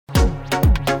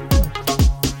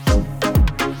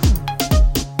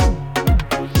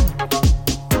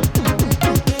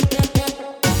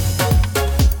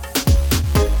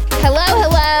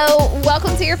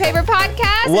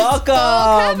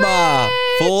Welcome.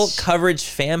 Full coverage,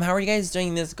 fam. How are you guys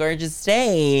doing this gorgeous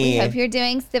day? We hope you're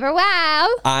doing super well.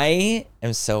 I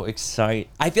am so excited.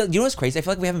 You know what's crazy? I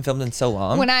feel like we haven't filmed in so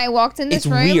long. When I walked in this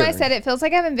room, weird. I said it feels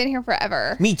like I haven't been here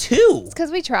forever. Me too. It's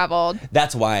because we traveled.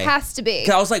 That's why. Has to be.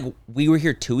 Because I was like, we were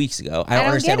here 2 weeks ago. I don't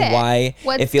understand get it. why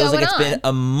What's it feels like it's going been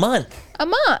a month. A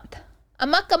month. A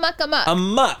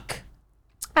muck.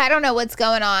 I don't know what's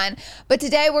going on, but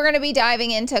today we're going to be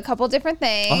diving into a couple different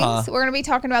things. We're going to be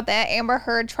talking about that Amber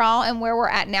Heard trial and where we're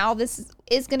at now. This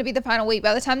is going to be the final week.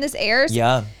 By the time this airs,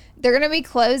 they're going to be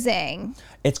closing.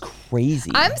 It's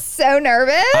crazy. I'm so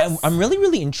nervous. I'm really,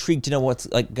 really intrigued to know what's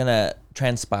like going to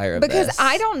transpire because this.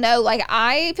 I don't know. Like,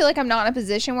 I feel like I'm not in a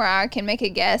position where I can make a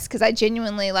guess because I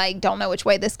genuinely don't know which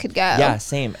way this could go. Yeah,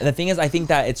 same. And the thing is, I think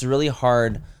that it's really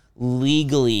hard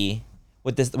legally.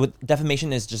 With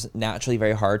defamation is just naturally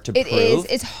very hard to prove. It is.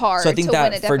 It's hard. So I think to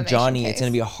win a that for defamation Johnny, case. it's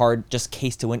going to be a hard just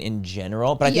case to win in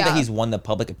general. But I think that he's won the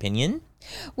public opinion,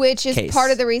 which is case. part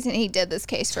of the reason he did this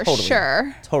case for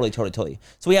sure. Totally.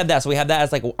 So we have that. So we have that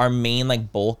as like our main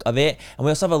like bulk of it, and we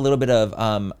also have a little bit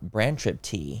of brand trip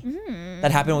tea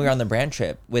that happened when we were on the brand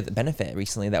trip with Benefit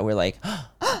recently. That we're like.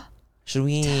 Should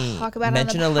we talk about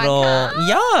mention it on the a little? podcast?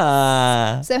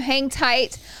 Yeah. So hang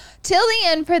tight till the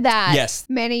end for that. Yes.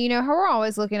 Manny, you know how we're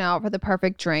always looking out for the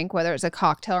perfect drink, whether it's a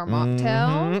cocktail or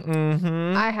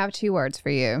mocktail? I have 2 words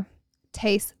for you.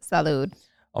 Taste salud.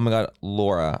 Oh my God,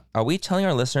 Laura, are we telling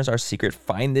our listeners our secret?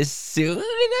 Find this soon?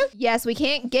 Yes, we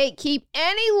can't gatekeep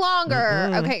any longer.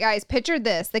 Okay, guys, picture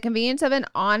this. The convenience of an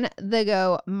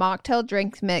on-the-go mocktail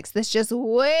drink mix that's just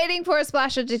waiting for a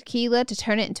splash of tequila to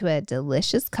turn it into a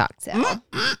delicious cocktail.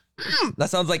 That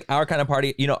sounds like our kind of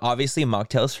party. You know, obviously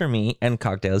mocktails for me and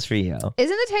cocktails for you.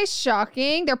 Isn't the taste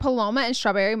shocking? Their Paloma and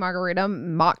Strawberry Margarita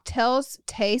mocktails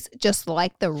taste just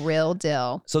like the real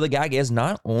deal. So the gag is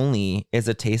not only is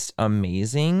the taste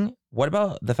amazing, what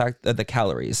about the fact that the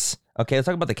calories? Okay, let's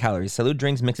talk about the calories. Salud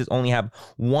drinks mixes only have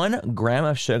 1 gram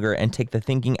of sugar and take the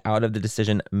thinking out of the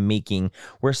decision making.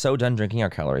 We're so done drinking our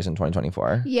calories in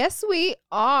 2024. Yes, we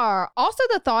are. Also,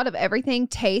 the thought of everything,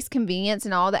 taste, convenience,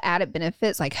 and all the added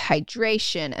benefits like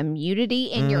hydration, immunity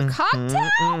in your cocktail.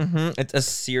 It's a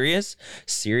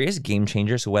serious game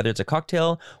changer. So whether it's a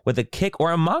cocktail with a kick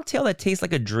or a mocktail that tastes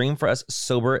like a dream for us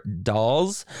sober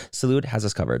dolls, Salud has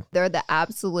us covered. They're the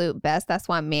absolute best. That's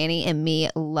why Manny and me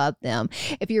love them.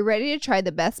 If you're ready to try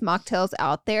the best mocktails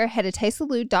out there, head to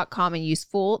tastesalud.com and use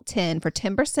full10 for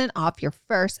 10% off your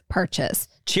first purchase.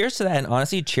 Cheers to that, and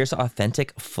honestly, cheers to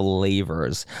authentic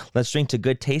flavors. Let's drink to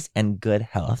good taste and good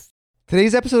health.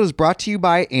 Today's episode is brought to you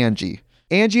by Angie.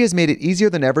 Angie has made it easier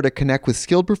than ever to connect with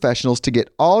skilled professionals to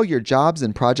get all your jobs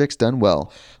and projects done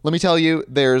well. Let me tell you,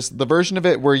 there's the version of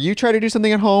it where you try to do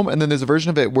something at home, and then there's a version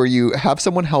of it where you have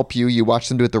someone help you, you watch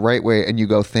them do it the right way, and you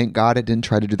go, thank God I didn't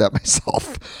try to do that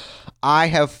myself. I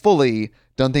have fully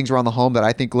done things around the home that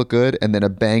I think look good, and then a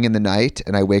bang in the night,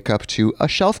 and I wake up to a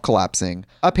shelf collapsing,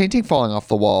 a painting falling off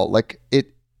the wall.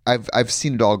 I've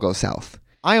seen it all go south.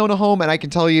 I own a home, and I can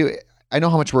tell you, I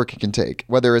know how much work it can take.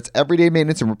 Whether it's everyday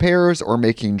maintenance and repairs or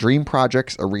making dream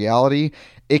projects a reality,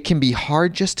 it can be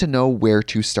hard just to know where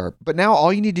to start. But now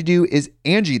all you need to do is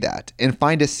Angie that and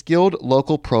find a skilled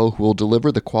local pro who will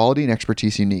deliver the quality and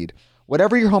expertise you need.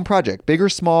 Whatever your home project, big or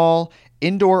small,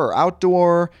 indoor or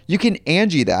outdoor, you can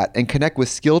Angie that and connect with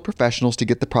skilled professionals to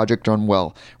get the project done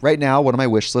well. Right now, one of my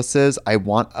wish lists is I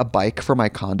want a bike for my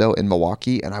condo in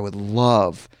Milwaukee, and I would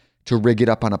love to rig it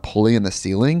up on a pulley in the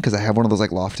ceiling because I have one of those like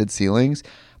lofted ceilings,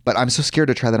 but I'm so scared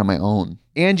to try that on my own.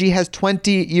 Angie has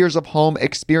 20 years of home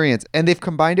experience, and they've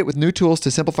combined it with new tools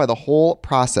to simplify the whole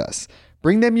process.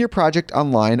 Bring them your project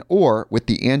online or with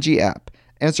the Angie app.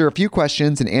 Answer a few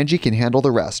questions and Angie can handle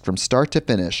the rest from start to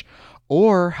finish,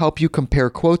 or help you compare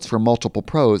quotes from multiple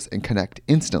pros and connect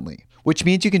instantly, which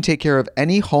means you can take care of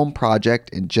any home project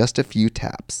in just a few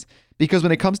taps. Because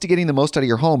when it comes to getting the most out of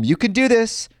your home, you can do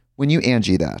this when you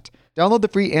Angie that. Download the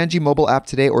free Angie mobile app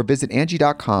today or visit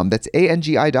Angie.com. That's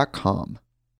ANGI.com.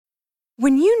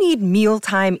 When you need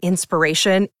mealtime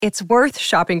inspiration, it's worth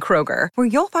shopping Kroger, where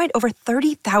you'll find over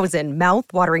 30,000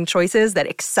 mouth-watering choices that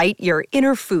excite your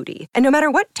inner foodie. And no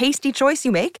matter what tasty choice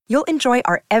you make, you'll enjoy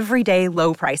our everyday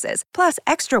low prices, plus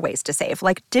extra ways to save,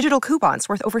 like digital coupons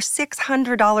worth over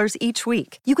 $600 each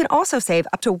week. You can also save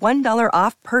up to $1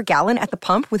 off per gallon at the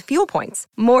pump with fuel points.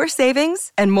 More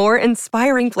savings and more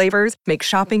inspiring flavors make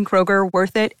shopping Kroger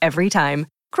worth it every time.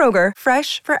 Kroger,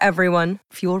 fresh for everyone.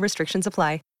 Fuel restrictions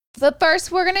apply. But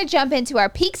first, we're going to jump into our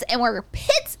peaks and our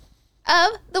pits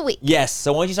of the week. Yes.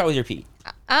 So why don't you start with your peak?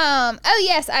 Oh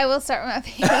yes, I will start with my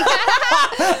baby.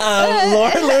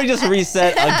 Laura literally just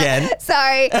reset again.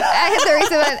 Sorry, I had the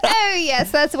reset button. Oh yes,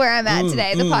 that's where I'm at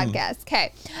today. The podcast.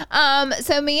 Okay.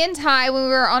 So me and Ty, when we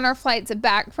were on our flights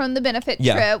back from the benefit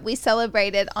trip, we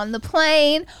celebrated on the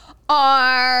plane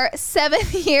our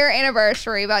 7th-year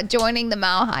anniversary about joining the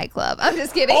Mile High Club. I'm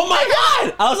just kidding. Oh my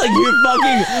God! I was like, you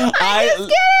fucking. I'm just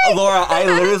kidding. Laura, I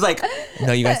literally was like,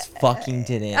 no, you guys fucking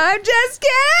didn't. I'm just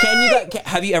kidding.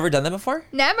 Have you ever done that before?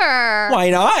 Never. Why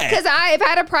not? Because I've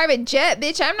had a private jet,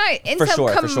 bitch. I'm not in some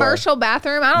commercial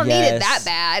bathroom. I don't need it that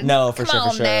bad. No, for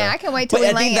sure. Now. I can wait till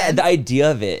we land. I think the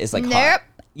idea of it is like hot.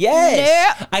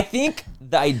 Yes. Nope. I think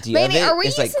the idea of it are we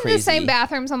is like using crazy. the same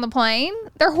bathrooms on the plane?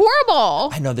 They're horrible.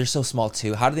 I know, they're so small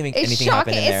too. How do they make anything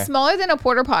shocking. happen in there? It's smaller than a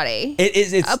porta potty. It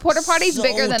is. It's a porta potty's so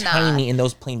bigger than tiny that. in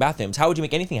those plane bathrooms. How would you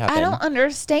make anything happen? I don't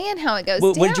understand how it goes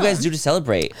down. What did you guys do to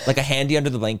celebrate? Like a handy under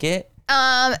the blanket?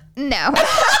 No.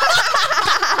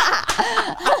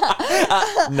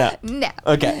 No.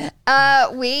 Okay.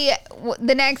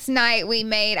 The next night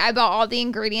I bought all the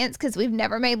ingredients because we've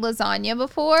never made lasagna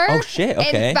before. Oh shit,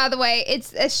 okay. And by the way,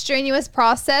 it's a strenuous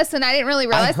process and I didn't really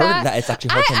realize I heard that it's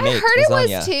actually hard to make I heard lasagna.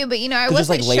 it was too, but I wasn't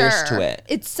wasn't like layers sure. to it.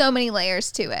 It's so many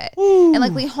layers to it. Ooh. And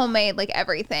like we homemade like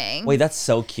everything. Wait, that's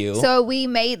so cute. So we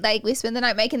spend the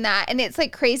night making that and it's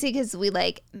like crazy because we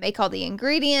like make all the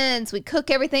ingredients, we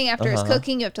cook everything. After it's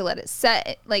cooking, you have to let it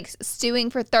set like stewing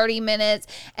for 30 minutes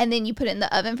and then you put it in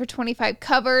the oven for 25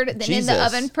 covered, then in the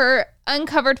oven for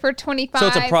uncovered for 25. So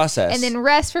it's a process. And then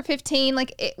rest for 15.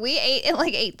 We ate at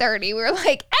like 8:30. We were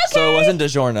like, okay. So it wasn't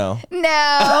DiGiorno.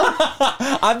 No.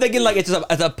 I'm thinking like it's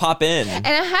a pop in. And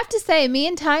I have to say, me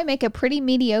and Ty make a pretty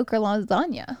mediocre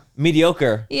lasagna.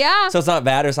 Mediocre. Yeah. So it's not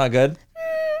bad or it's not good?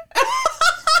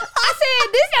 I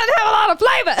said, this doesn't have a lot of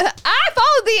flavor. I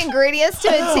followed the ingredients to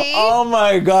a T. Oh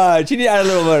my God. She need to add a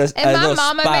little bit of And my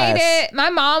mama made it. My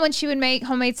mom, when she would make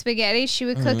homemade spaghetti, she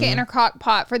would cook it in her crock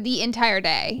pot for the entire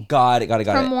day. Got it.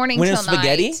 From morning when till it's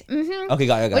spaghetti? night. Mm-hmm. Okay,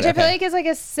 got it. Which I feel like is like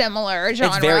a similar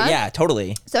genre. It's very,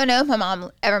 totally. So I know if my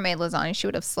mom ever made lasagna, she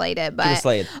would have slayed it. But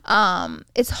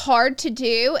it's hard to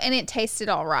do and it tasted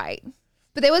all right.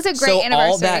 But it was a great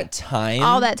anniversary.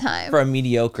 All that time for a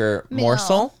mediocre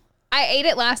morsel? I ate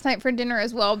it last night for dinner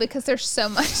as well because there's so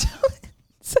much of it.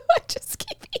 So I just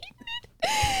keep eating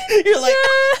it. You're like,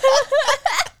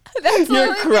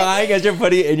 you're crying as you're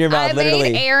putting it in your mouth, literally.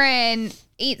 I made Erin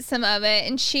eat some of it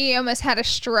and she almost had a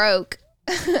stroke.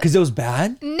 Because it was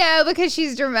bad? No, because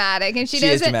she's dramatic and she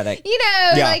doesn't. Is dramatic.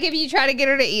 Like if you try to get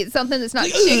her to eat something that's not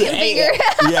chicken fingers.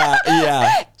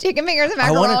 Yeah. Chicken fingers and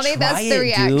macaroni, that's the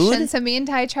reaction. Dude. So me and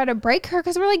Ty try to break her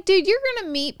because we're like, dude, you're going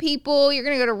to meet people. You're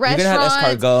going to go to restaurants. You're going to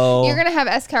have escargot. You're going to have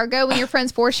escargot when your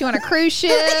friends force you on a cruise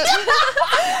ship.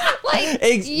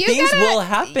 Things will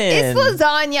happen. It's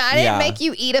lasagna. I didn't make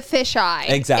you eat a fisheye.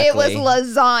 Exactly. It was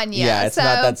lasagna. Yeah, it's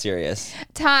not that serious.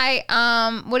 Ty,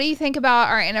 what do you think about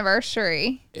our anniversary?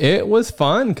 It was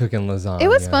fun cooking lasagna. It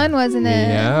was fun, wasn't it?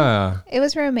 Yeah. It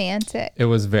was romantic. It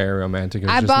was very romantic. It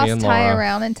was I just boss me and Ty Laura.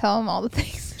 around and tell him all the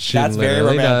things. That's very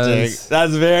romantic.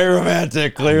 That's very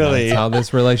romantic, clearly. That's how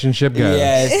this relationship goes.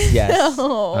 Yes.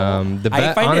 No.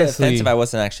 I find it offensive I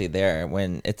wasn't actually there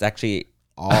when it's actually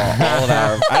all of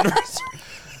our anniversary.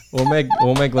 We'll make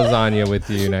lasagna with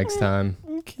you next time.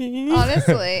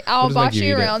 Honestly, I'll boss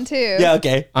you around too. Yeah,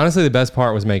 okay. Honestly, the best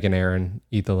part was making Erin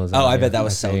eat the lasagna. Oh, I bet that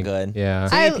was so good. Yeah.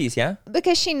 So piece, yeah?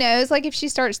 Because she knows, like, if she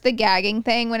starts the gagging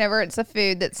thing whenever it's a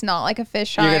food that's not like a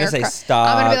fish eye. You're going to say stop.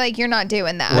 I'm going to be like, you're not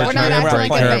doing that. We're not trying to acting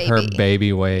like a baby. her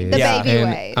baby ways. The baby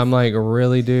ways. I'm like,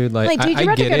 really, dude? Like, dude, you're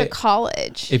about to go to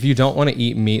college. If you don't want to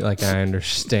eat meat, like, I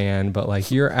understand. But, like,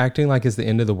 you're acting like it's the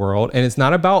end of the world. And it's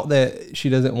not about that she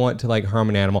doesn't want to, like, harm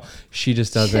an animal. She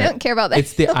just doesn't. She don't care about that.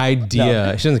 It's the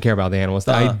idea. She doesn't care about the animal. It's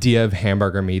the idea of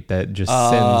hamburger meat that just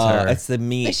sends her. It's the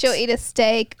meat. But she'll eat a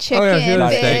steak, chicken,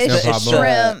 steak, fish, no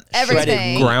shrimp,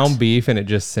 everything. Ground beef, and it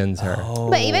just sends her.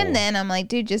 But even then, I'm like,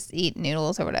 dude, just eat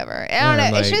noodles or whatever. I don't know.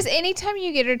 Like, it's just anytime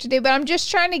you get her to do, but I'm just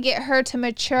trying to get her to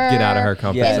mature. Get out of her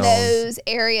comfort in zone. those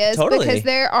areas. Totally. Because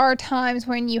there are times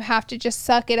when you have to just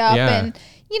suck it up and,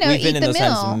 eat the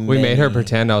meal. We made her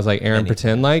pretend. I was like, Erin,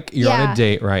 pretend like you're on a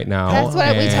date right now. That's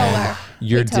what we told her.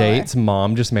 Your date's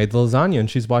mom just made the lasagna and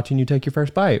she's watching you take your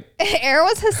first bite. Erin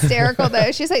was hysterical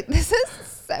though. She's like, this is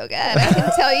so good. I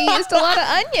can tell you used a lot of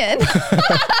onion.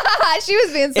 She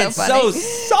was being so funny.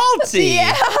 It's so salty.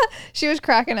 Yeah. She was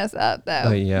cracking us up though.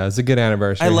 But yeah, it's a good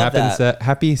anniversary. I love that.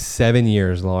 Happy 7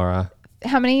 years, Laura.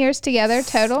 How many years together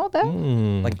total though?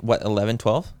 Like what, 11,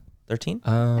 12, 13?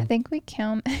 I think we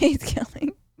count. He's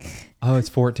counting. Oh, it's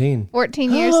 14.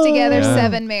 14 years together,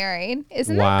 7 married.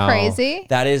 Isn't that crazy?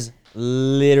 That is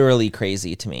literally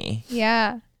crazy to me.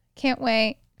 Yeah. Can't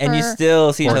wait. And you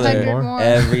still see each other more.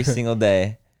 every single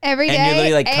day. Every day. And you're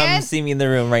literally like, come And see me in the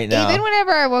room right now. even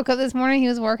whenever I woke up this morning, he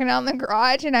was working out in the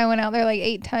garage, and I went out there like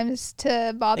 8 times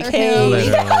to bother Like, him. hey. Literally.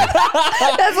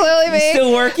 That's literally me.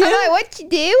 Still working? I'm like, what you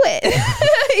doing?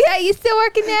 Yeah, you still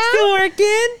working now? Still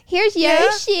working? Here's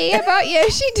Yoshi. I brought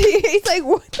Yoshi to you. He's like,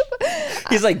 what the fuck?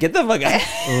 He's like, get the fuck out.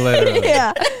 Literally.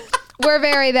 Yeah. We're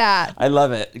very that. I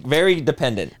love it. Very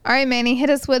dependent. All right, Manny, hit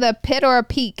us with a pit or a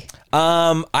peak.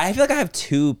 I feel like I have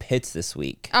 2 pits this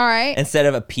week. All right. Instead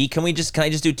of a peak, can I just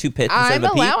do 2 pits instead I'm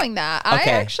of a peak? allowing that. I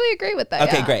Okay. actually agree with that.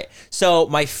 Okay, yeah. great. So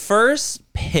my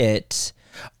first pit,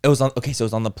 it was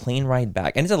on the plane ride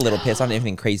back, and it's a little pit. It's not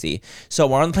anything crazy. So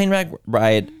we're on the plane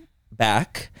ride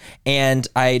back, and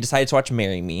I decided to watch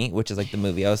 "Marry Me," which is like the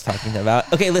movie I was talking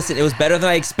about. Okay, listen, it was better than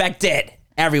I expected.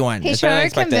 Everyone, He's it's better than I trying to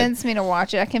expected. convince me to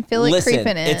watch it. I can feel it creeping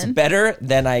in. It's better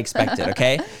than I expected.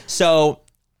 Okay, so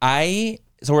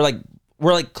we're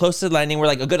like close to landing. We're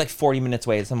like a good 40 minutes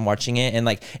away. So I'm watching it, and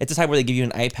like it's a time where they give you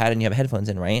an iPad and you have headphones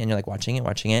in, right? And you're like watching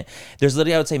it. There's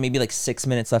literally, I would say, maybe like 6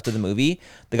 minutes left of the movie.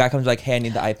 The guy comes like, "Hey, I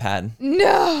need the iPad."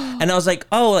 No. And I was like,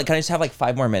 "Oh, like can I just have like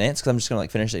 5 more minutes? Because I'm just gonna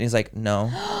like finish it." And he's like, "No,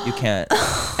 you can't."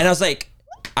 And I was like,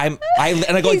 I go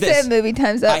He like this. said movie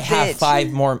time's up, I have bitch.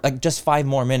 5 more, like just 5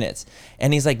 more minutes.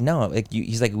 And he's like, "No, like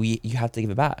he's like, you have to give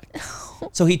it back."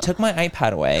 So he took my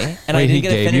iPad away, and I Wait, didn't he get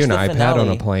to gave finish you an the iPad finale. on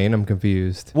a plane? I'm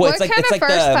confused. Well, What kind of first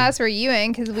class were you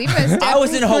in? Because we most definitely I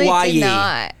was in Hawaii. did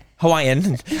not.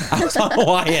 Hawaiian. I was on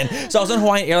Hawaiian. So I was on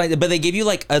Hawaiian Airlines, but they give you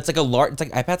like, it's like a large, it's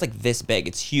like iPad's like this big.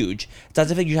 It's huge. It's as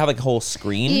if you have like a whole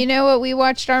screen. You know what we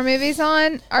watched our movies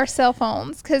on? Our cell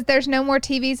phones. Because there's no more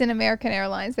TVs in American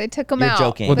Airlines. They took them You're out.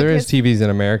 joking. Well, there is because- TVs in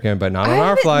America, but not on I our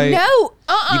haven't- flight. No.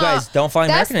 You guys don't fly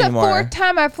American anymore. That's the 4th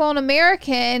time I've flown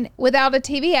American without a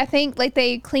TV. I think like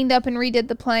they cleaned up and redid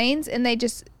the planes and they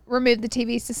just removed the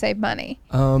TVs to save money.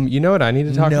 You know what? I need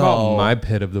to talk No. about my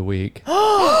pit of the week.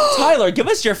 Tyler, give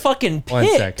us your fucking pit. 1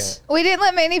 second. We didn't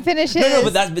let Manny finish his. No,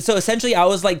 but that's so essentially I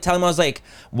was like telling him, I was like,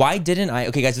 why didn't I?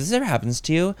 Okay, guys, if this ever happens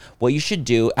to you, what you should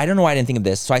do, I don't know why I didn't think of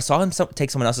this. So I saw him take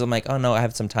someone else's. I'm like, oh no, I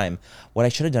have some time. What I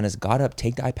should have done is got up,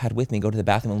 take the iPad with me, go to the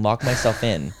bathroom and lock myself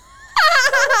in.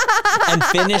 And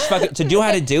finish to do what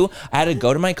I had to do. I had to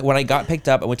go to when I got picked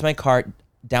up, I went to my car,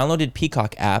 downloaded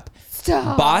Peacock app,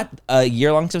 Stop. bought a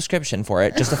year-long subscription for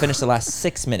it just to finish the last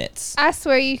 6 minutes. I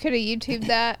swear you could have YouTubed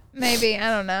that. Maybe. I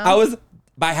don't know.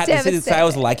 But I had to say this, I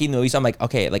was liking the movie, so I'm like,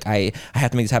 okay, like I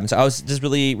have to make this happen. So I was just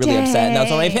really, really upset, and that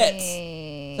was one of my pits.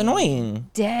 It's annoying.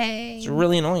 Dang. It's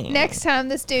really annoying. Next time,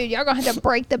 this dude, y'all gonna have to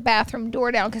break the bathroom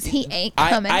door down because he ain't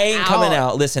coming I ain't coming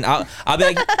out. Listen, I'll be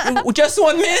like, just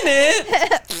 1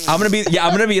 minute. I'm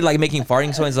gonna be like making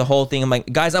farting sounds the whole thing. I'm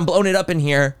like, guys, I'm blowing it up in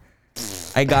here.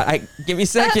 Give me a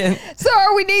second.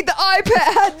 Sir, we need the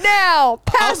iPad now.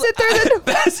 Pass it through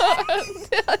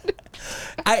the door.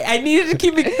 I needed to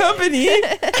keep me company.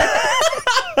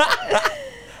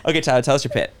 Okay, Tyler, tell us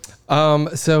your pit.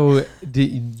 So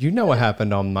you know what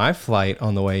happened on my flight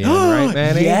on the way in, right,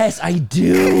 Manny? Yes, I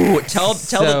do. Tell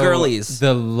the girlies.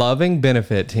 The Loving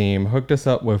Benefit team hooked us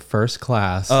up with first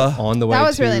class on the way That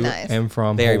was to really nice. and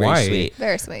from Very, Hawaii. very sweet.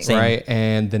 Very sweet. Same. Right.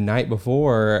 And the night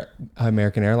before,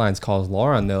 American Airlines calls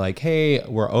Laura and they're like, hey,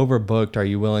 we're overbooked. Are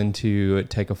you willing to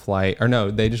take a flight? Or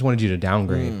no, they just wanted you to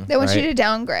downgrade. They want you right? to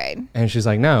downgrade. And she's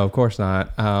like, no, of course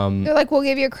not. They're like, we'll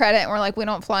give you a credit. And we're like, we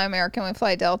don't fly American, we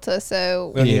fly Delta.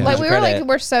 So, don't need like, much we were credit. like,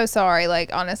 we're so sorry.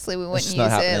 Like, honestly, we wouldn't just use not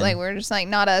it. happening. Like, we're just like,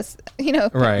 not us, you know,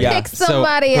 Right. Yeah. pick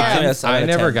somebody So, else. Yes, out I of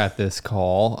never 10. got this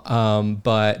call,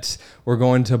 but we're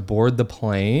going to board the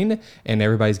plane and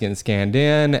everybody's getting scanned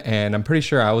in. And I'm pretty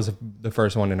sure I was the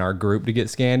first one in our group to get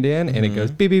scanned in. And it goes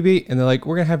beep, beep, beep. And they're like,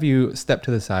 we're going to have you step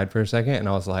to the side for a second. And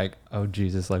I was like, oh,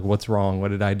 Jesus, like, what's wrong?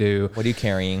 What did I do? What are you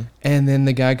carrying? And then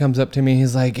the guy comes up to me.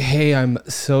 He's like, hey, I'm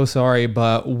so sorry,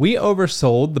 but we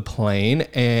oversold the plane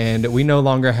and we no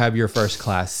longer have your first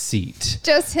class seat.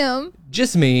 Just him.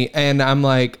 Just me. And I'm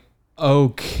like,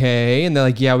 okay. And they're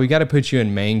like, yeah, we got to put you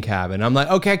in main cabin. I'm like,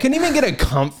 okay, I couldn't even get a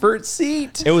comfort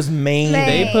seat. It was main.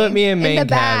 They put me in main the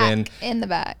back, cabin. In the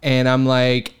back. And I'm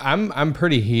like, I'm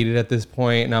pretty heated at this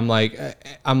point, and I'm like,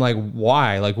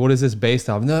 why? Like, what is this based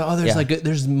off? No, oh,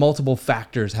 there's multiple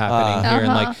factors happening here, and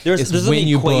like, There's it's an when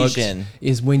you equation. booked,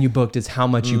 is when you booked, it's how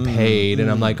much you paid, and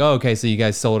I'm like, oh, okay, so you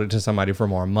guys sold it to somebody for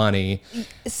more money.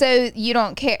 So you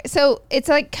don't care. So it's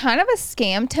like kind of a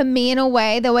scam to me in a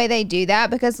way, the way they do that,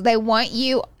 because they want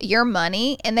your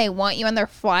money and they want you on their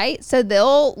flight. So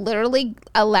they'll literally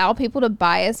allow people to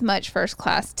buy as much first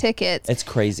class tickets. It's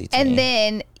crazy to me. And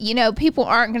then, you know, people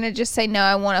aren't going to just say, no,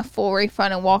 I want a full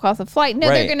refund and walk off the flight. No,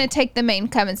 they're going to take the main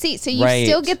cabin seat. So you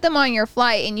still get them on your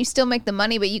flight and you still make the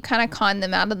money, but you kind of con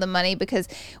them out of the money because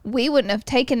we wouldn't have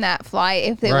taken that flight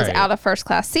if it was out of first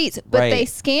class seats. But they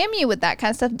scam you with that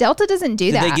kind of stuff. Delta doesn't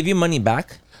do that. Did they give you money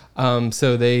back?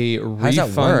 So they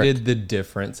refunded the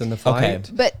difference in the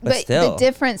flight. Okay. But the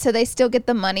difference, so they still get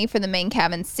the money for the main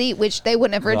cabin seat, which they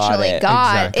wouldn't have originally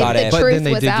got if the but truth then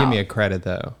they was did out. give me a credit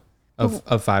though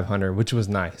of 500, which was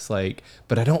nice. Like,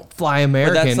 but I don't fly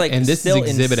American, like and this is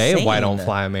Exhibit A of why I don't insane.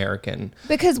 fly American.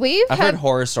 Because I've heard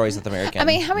horror stories with American. I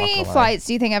mean, how many flights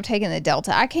do you think I've taken the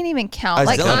Delta? I can't even count.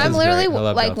 Like, Delta's I'm literally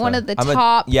like Delta. one of the I'm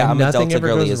top. I'm a Nothing Delta ever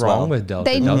girly goes as wrong well. with Delta.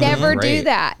 They Delta's never great. do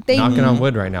that. Knocking on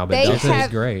wood right now, but They Delta have,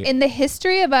 is great. in the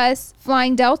history of us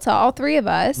flying Delta, all three of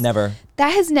us, Never. that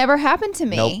has never happened to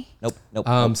me.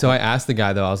 Nope. So I asked the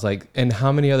guy though, I was like, and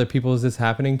how many other people is this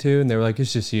happening to? And they were like,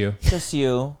 it's just you. Just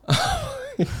you.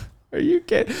 Are you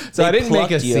kidding? So I didn't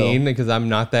make a scene because I'm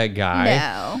not that guy.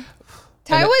 No.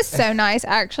 Ty was so nice,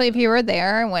 actually. If you were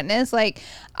there and witnessed, like,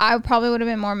 I probably would have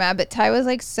been more mad, but Ty was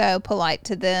like so polite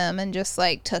to them and just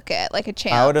like took it like a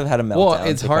champ. I would have had a meltdown. Well,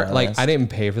 it's hard. Like, I didn't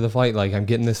pay for the flight. Like, I'm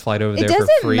getting this flight over there for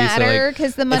free. It doesn't matter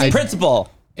because the money. It's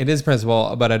principle. It is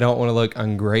principle, but I don't want to look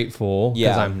ungrateful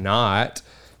because I'm not.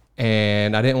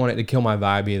 And I didn't want it to kill my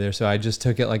vibe either. So I just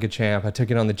took it like a champ. I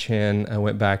took it on the chin. I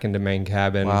went back into main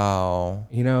cabin. Wow.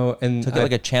 You know, and Took it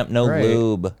like a champ, no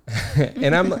lube.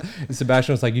 And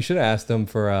Sebastian was like, you should have asked them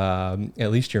for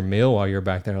at least your meal while you're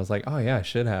back there. I was like, oh yeah, I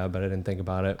should have, but I didn't think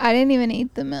about it. I didn't even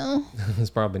eat the meal.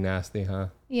 It's probably nasty, huh?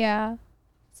 Yeah.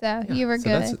 So you were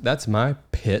good. That's my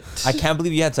pit. I can't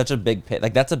believe you had such a big pit.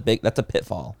 Like that's a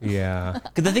pitfall. Yeah.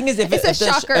 Because the thing is, if It's a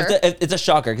shocker. It's a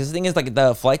shocker. Because the thing is, like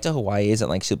the flight to Hawaii isn't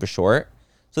like super short.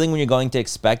 So I think when you're going to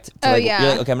expect, you're like,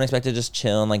 okay, I'm gonna expect to just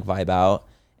chill and like vibe out.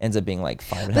 Ends up being like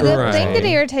 5 But the Right. thing that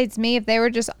irritates me, if they were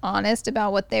just honest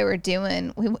about what they were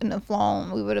doing, we wouldn't have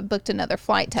flown. We would have booked another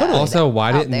flight to Also,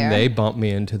 why didn't there. they bump me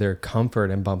into their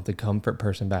comfort and bump the comfort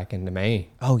person back into me?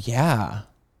 Oh yeah.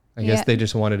 I guess they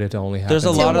just wanted it to only happen. There's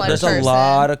a lot of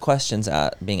person. questions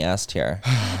being asked here.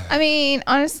 I mean,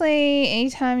 honestly,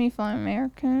 anytime you fly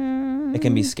American, It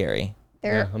can be scary.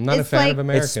 Yeah, I'm not a fan of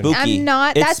American. It's spooky. I'm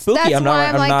not. It's That's spooky. that's I'm not- why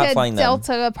I'm I'm like not a flying them.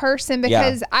 Delta person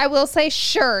because I will say,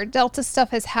 sure, Delta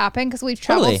stuff has happened because we've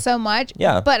traveled Totally. so much.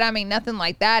 Yeah. But I mean, nothing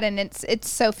like that, and it's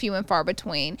so few and far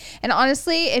between. And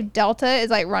honestly, if Delta is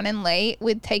like running late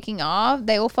with taking off,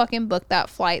 they will fucking book that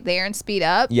flight there and speed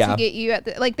up to get you at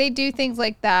the, like they do things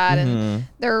like that, and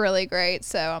they're really great.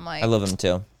 So I'm like, I love them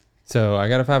too. So I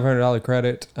got a $500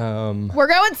 credit. we're going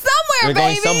somewhere, We're baby,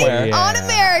 going somewhere. on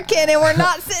American, and we're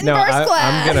not sitting first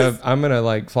class. I'm gonna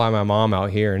like fly my mom out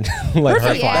here and let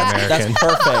her fly American. That's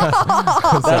perfect.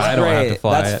 So I don't have to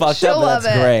fly That's it. fucked She'll up. love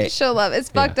That's it. great. She'll love it. It's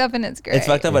fucked up and it's great. It's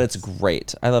fucked up, but it's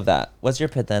great. I love that. What's your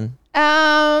pit then?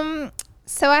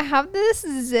 So I have this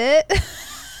zit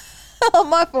on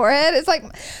my forehead. It's like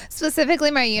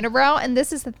specifically my unibrow, and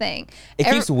this is the thing. It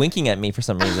keeps winking at me for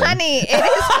some reason. Honey,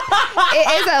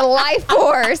 it is a life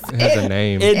force. It has a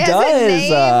name. It has does. a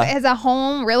name. It has a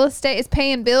home, real estate. It's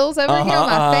paying bills over here on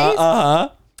my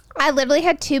face. I literally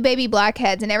had 2 baby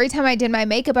blackheads, and every time I did my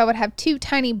makeup, I would have 2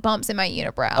 tiny bumps in my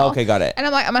unibrow. Okay, got it. And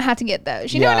I'm like, I'm gonna have to get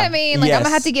those. You know what I mean? Like, I'm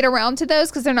gonna have to get around to those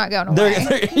because they're not going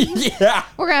away. Yeah.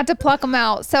 We're gonna have to pluck them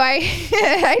out. So I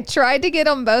I tried to get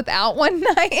them both out one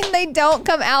night, and they don't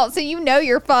come out. So you know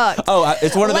you're fucked. Oh,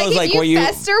 it's one of Like those if like you where you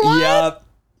fester one?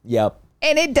 Yep.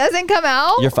 And it doesn't come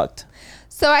out. You're fucked.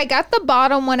 So I got the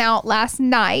bottom one out last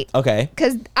night. Okay.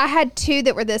 Because I had 2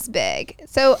 that were this big.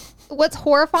 So what's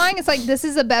horrifying is like this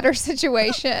is a better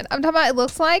situation. I'm talking about it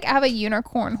looks like I have a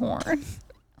unicorn horn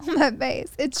on my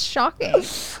face. It's shocking.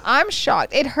 I'm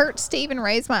shocked. It hurts to even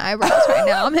raise my eyebrows right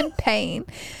now. I'm in pain.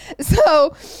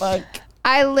 So Fuck.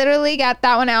 I literally got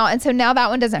that one out, and so now that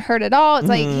one doesn't hurt at all. It's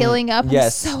like healing up.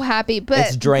 Yes. I'm so happy. But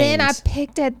It's drained. then I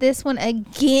picked at this one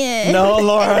again. No,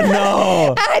 Laura,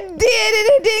 no. I did, and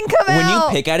it didn't come When out.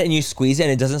 you pick at it and you squeeze it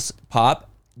and it doesn't pop,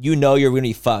 you know you're gonna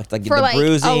be fucked. Like For, the like, a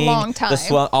bruising, long time. the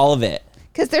swell, all of it.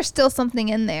 Because there's still something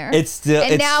in there. It's still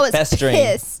and it's now it's festering.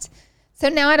 pissed. So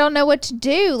now I don't know what to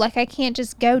do. Like I can't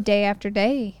just go day after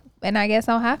day. And I guess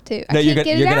I'll have to. I can't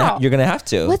get it out. You're gonna have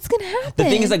to. What's gonna happen? The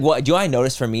thing is, like, what do I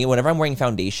notice for me? Whenever I'm wearing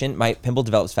foundation, my pimple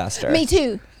develops faster. Me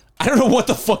too. I don't know what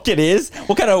the fuck it is.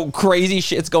 What kind of crazy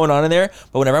shit's going on in there?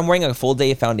 But whenever I'm wearing a full day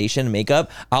of foundation and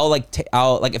makeup, I'll like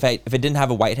if it didn't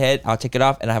have a whitehead, I'll take it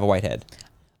off and I have a whitehead.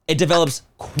 It develops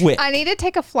quick. I need to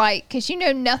take a flight because you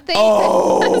know nothing.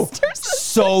 Oh,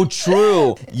 so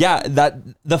true. Yeah,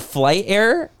 the flight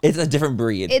air is a different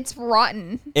breed. It's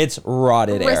rotten. It's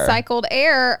rotted air. Recycled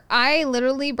air. I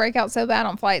literally break out so bad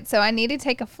on flights, so I need to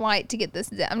take a flight to get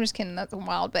this. I'm just kidding. That's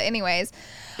wild. But anyways,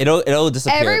 it'll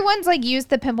disappear. Everyone's like used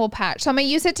the pimple patch, so I'm gonna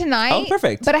use it tonight. Oh,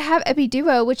 perfect. But I have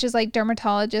Epiduo, which is like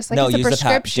dermatologist. Like it's a use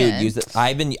prescription. the patch. Dude, use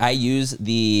it. I use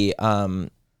the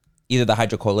either the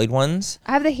hydrocolloid ones.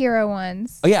 I have the Hero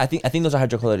ones. Oh yeah, I think those are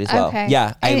hydrocolloid as well. Okay.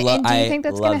 Yeah, And do you think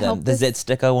that's love gonna them. help The this?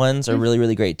 Zitstica ones are really,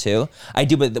 really great too. I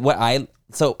do, but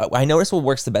so I notice what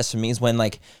works the best for me is when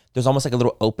like there's almost like a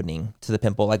little opening to the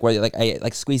pimple, like where like I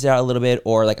like squeeze it out a little bit,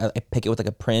 or like I pick it with like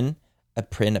a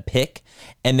pick,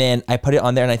 and then I put it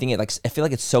on there, and I think I feel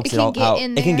like it soaks it all out.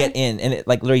 It can get in, and it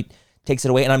like literally takes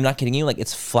it away. And I'm not kidding you, like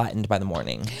it's flattened by the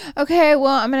morning. Okay,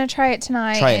 well I'm gonna try it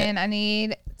tonight, Try it. and I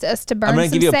need us to burn I'm gonna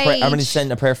some give you a sage. prayer. I'm gonna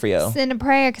send a prayer for you. Send a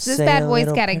prayer because this Say bad a boy's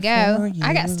little gotta prayer go. for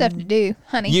I got stuff to do,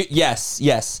 honey. Yes.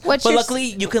 What's but your luckily,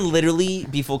 you can literally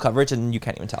be full coverage, and you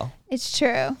can't even tell. It's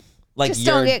true. Like Just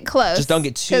don't get close. Just don't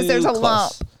get too because there's a close.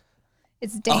 lump.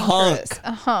 It's dangerous.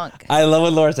 A hunk. I love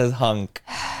when Laura says hunk.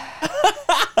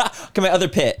 Okay, my other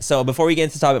pit. So before we get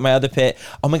into the topic, my other pit.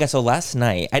 Oh my god! So last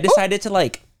night I decided to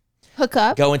like Hook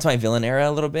up. go into my villain era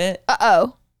a little bit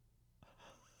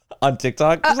on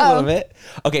TikTok, just a little bit.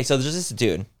 Okay, so there's this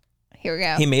dude. Here we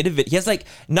go. He made a video. He has like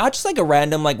not just like a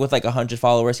random like with like 100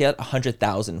 followers. He had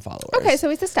 100,000 followers. Okay, so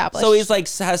he's established. So he's like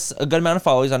has a good amount of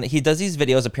followers on it. He does these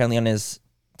videos apparently on his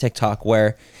TikTok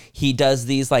where he does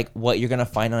these like what you're gonna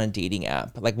find on a dating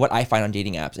app, like what I find on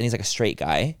dating apps, and he's like a straight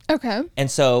guy. Okay.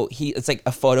 And so it's like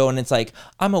a photo, and it's like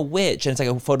I'm a witch, and it's like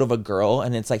a photo of a girl,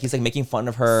 and it's like he's like making fun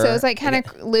of her. So it's like kind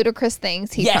of ludicrous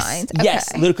things he finds.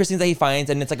 Yes, Okay. ludicrous things that he finds,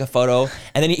 and it's like a photo,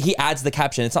 and then he adds the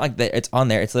caption. It's not like it's on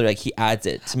there. It's literally like he adds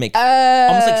it to make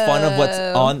almost like fun of what's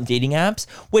on dating apps,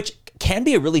 which can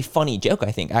be a really funny joke.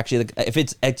 I think actually, like, if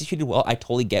it's executed well, I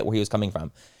totally get where he was coming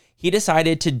from. He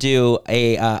decided to do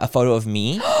a photo of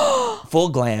me, full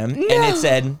glam, and it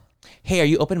said, "Hey, are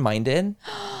you open-minded?"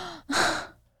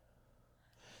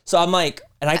 So I'm like,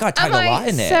 and I got tagged a lot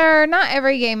in it. Sir, not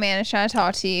every gay man is trying to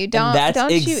talk to you. Don't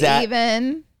you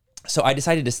even? So I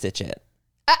decided to stitch it.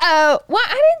 What?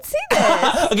 I didn't see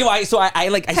this. Okay, well, so I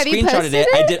Have you screenshotted posted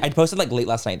it. it? I posted like late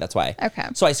last night. That's why. Okay.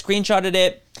 So I screenshotted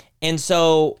it, and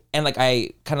like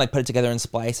I kind of like put it together in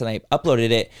Splice, and I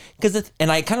uploaded it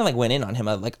and I kind of like went in on him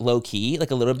like low key, like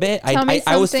a little bit.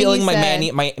 I was feeling my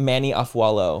Manny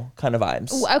Offwallow kind of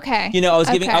vibes. Ooh, okay. You know, I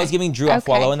was giving Drew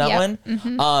Offwallow in that one.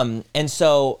 Mm-hmm. And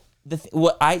so.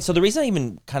 So the reason I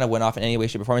even kind of went off in any way,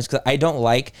 shape, or form is because I don't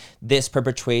like this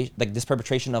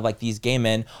perpetration of like these gay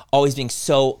men always being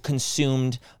so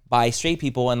consumed by straight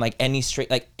people, and like any straight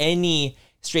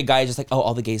guy is just like, oh,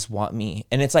 all the gays want me,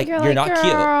 and it's like you're not girl.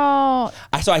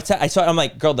 cute. I'm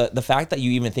like, girl, the fact that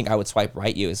you even think I would swipe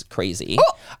right you is crazy.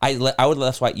 Oh. I would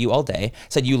left swipe you all day.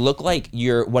 Said you look like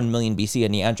you're 1 million BC a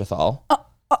Neanderthal.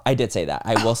 I did say that.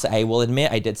 I will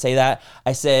admit I did say that.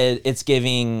 I said it's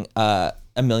giving 1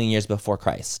 million years before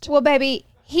Christ. Well, baby,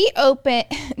 he opened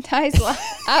Ty's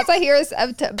outside here is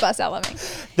to bust out loving.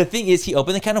 The thing is, he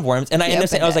opened the can of worms, and I ended up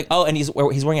saying, I was like, oh, and he's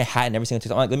wearing a hat and every single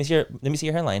TikTok. I'm like, let me see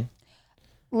your hairline.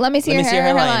 Let me see your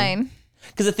hairline.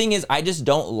 Because the thing is, I just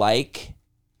don't like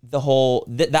the whole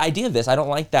the idea of this. I don't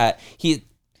like that he's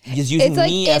using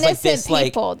me as like this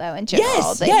people, though, in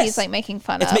general, he's like making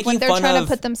fun of when they're trying to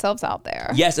put themselves out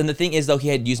there. Yes, and the thing is, though, he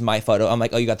had used my photo. I'm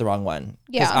like, oh, you got the wrong one.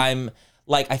 Yeah. Because I'm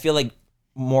like, I feel like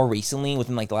more recently,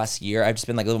 within like the last year, I've just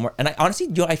been like a little more. And I honestly,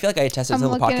 I feel like I attested to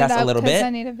the podcast a little bit. I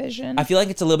need a vision. I feel like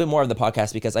it's a little bit more of the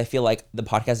podcast because I feel like the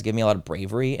podcast gave me a lot of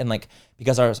bravery, and like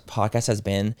because our podcast has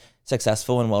been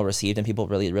successful and well received and people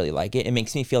really, really like it, it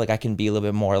makes me feel like I can be a little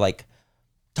bit more like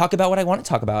talk about what I want to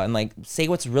talk about and like say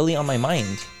what's really on my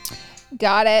mind.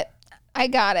 Got it. I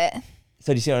got it.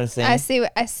 So do you see what I'm saying? I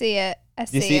see it.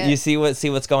 You see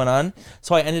what's going on?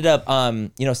 So I ended up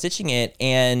stitching it,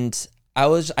 and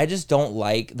I just don't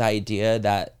like the idea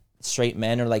that straight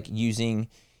men are like using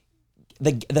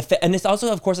and it's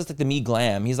also, of course, it's like the me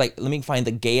glam. He's like, let me find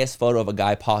the gayest photo of a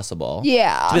guy possible.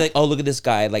 Yeah. To be like, oh, look at this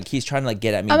guy. Like, he's trying to like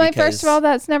get at me. I'm like, first of all,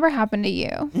 that's never happened to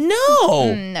you.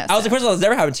 No. No. I was like, first of all, it's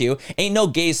never happened to you. Ain't no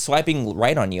gays swiping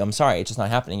right on you. I'm sorry. It's just not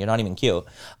happening. You're not even cute.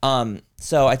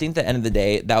 So I think at the end of the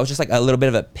day, that was just like a little bit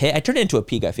of a pit. I turned it into a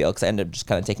peak, I feel, because I ended up just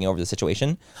kind of taking over the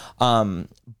situation. But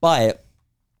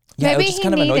yeah, maybe it just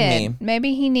kind of annoyed me.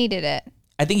 Maybe he needed it.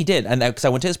 I think he did. And because I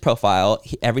went to his profile,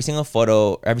 every single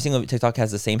TikTok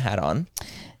has the same hat on.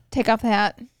 Take off the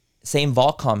hat. Same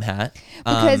Volcom hat.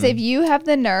 Because if you have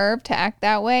the nerve to act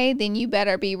that way, then you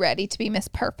better be ready to be Miss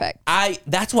Perfect.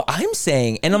 That's what I'm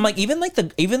saying. And I'm like, even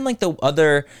the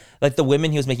other, like the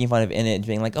women he was making fun of in it,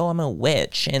 being like, oh, I'm a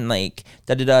witch, and like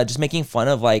just making fun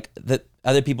of like the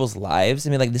other people's lives. I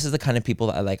mean, like, this is the kind of people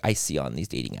that I see on these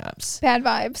dating apps. Bad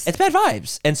vibes. It's bad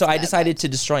vibes. And so I decided to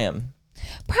destroy him.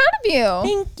 Proud of you.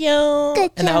 Thank you.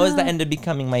 Good and that was the job. end of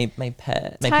becoming my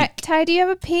pet. Ty, do you have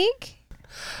a peak?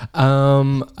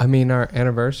 I mean, our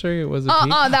anniversary was a peak.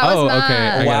 that was mine.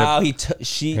 Okay. Wow, he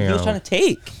was trying to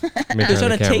take. He was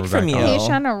trying to take from you. He's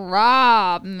trying to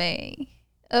rob me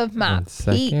of my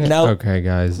peak. Nope. Okay,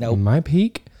 guys. Nope. My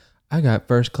peak, I got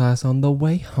first class on the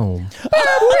way home.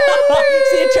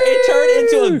 See, it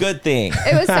turned into a good thing.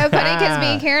 It was so funny because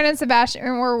me, Karen, and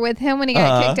Sebastian were with him when he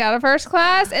got kicked out of first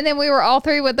class, and then we were all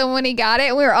three with him when he got it,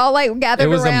 and we were all like gathered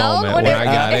around. It was a moment when I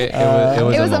got it.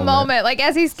 It was a moment. Like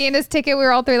as he scanned his ticket, we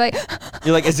were all three like,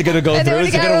 you're like, is it gonna go and through? then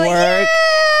Is it gonna work?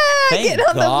 Thank get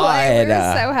on the plane. We were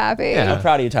God. so happy. Yeah. I'm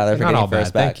proud of you, Tyler, for Not all getting bad.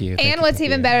 first back. Thank you. And what's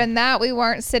even better than that, we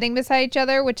weren't sitting beside each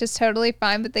other, which is totally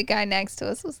fine. But the guy next to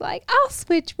us was like, "I'll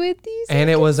switch with you." so And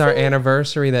you it can was our sit."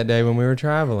 anniversary that day when we were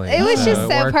traveling. It was just so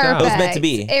worked out. perfect. It was meant to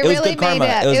be. It was really good karma.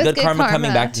 made It was good karma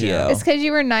coming back to you. It's because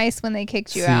you were nice when they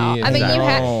kicked you See, out. I mean,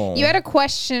 exactly. you had a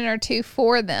question or two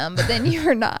for them, but then you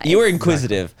were nice. You were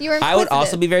inquisitive. You were I would also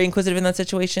inquisitive. be very inquisitive in that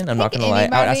situation. I'm not gonna lie. I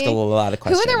would ask a lot of Who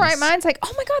questions. in their right mind's like,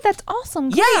 oh my god, that's awesome.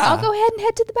 Great. Yeah. I'll go ahead and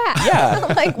head to the back.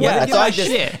 Yeah. like, Yeah, what it's not like this.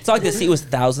 It's not like the seat was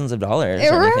thousands of dollars.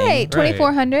 Or Right, anything.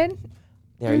 $2,400.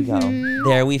 There you go.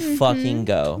 There we fucking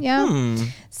go. Yeah.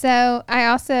 So I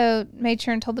also made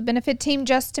sure and told the benefit team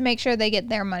just to make sure they get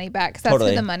their money back because that's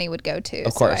Totally. who the money would go to.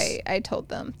 Of course. So I told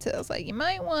them to. I was like, you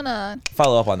might want to.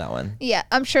 Follow up on that one. Yeah,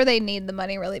 I'm sure they need the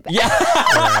money really bad. Yeah.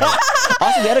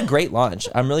 Also, they had a great launch.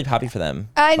 I'm really happy for them.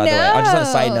 I by the way. I'm just on a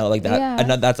know. side note like that. Yeah.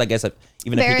 And that's I guess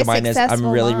even a Very peak of mine is I'm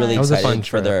successful really launch. It was a excited fun for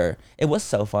trip. their. It was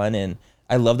so fun and.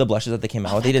 I love the blushes that they came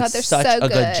out with. They did God, they're such so a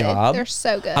good job. They're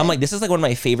so good. I'm like, this is like one of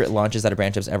my favorite launches that a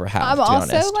brand has ever had. I'm to be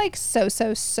also honest. like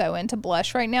so into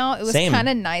blush right now. It was Same. kind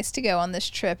of nice to go on this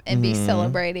trip and be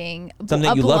celebrating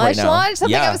Something a you blush love right now. launch.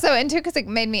 Something Yeah. I'm so into because it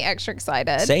made me extra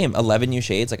excited. Same 11 new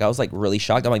shades. Like I was like really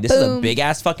shocked. I'm like, this is a Boom. big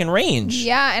ass fucking range.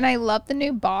 Yeah, and I love the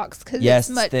new box because Yes,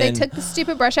 they thin. took the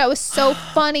stupid brush out. It was so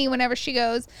funny whenever she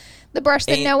goes, the brush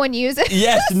that Ain't- no one uses.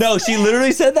 Yes, no, she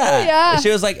literally said that. Yeah. She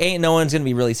was like, ain't no one's gonna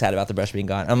be really sad about the brush being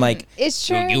gone. I'm like, It's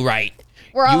true. you right.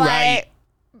 We're all you like, right.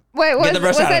 wait, Get the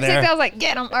brush what's out of that there. TikTok? I was like,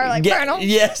 get them or like Yeah, burn them.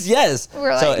 yes.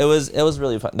 We're So like- it was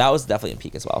really fun. That was definitely a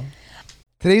peak as well.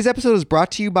 Today's episode is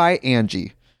brought to you by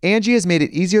Angie. Angie has made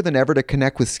it easier than ever to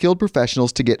connect with skilled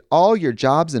professionals to get all your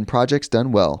jobs and projects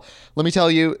done well. Let me tell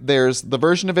you, there's the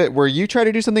version of it where you try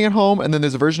to do something at home, and then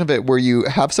there's a version of it where you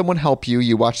have someone help you,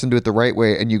 you watch them do it the right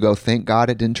way, and you go, thank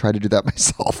God I didn't try to do that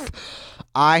myself.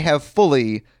 I have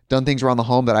fully done things around the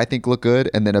home that I think look good,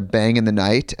 and then a bang in the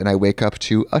night, and I wake up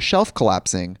to a shelf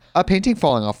collapsing, a painting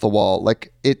falling off the wall.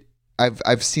 Like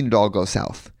I've seen it all go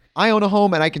south. I own a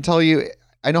home, and I can tell you,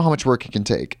 I know how much work it can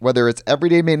take. Whether it's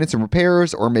everyday maintenance and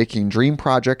repairs or making dream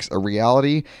projects a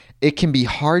reality, it can be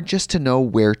hard just to know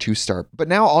where to start. But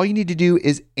now all you need to do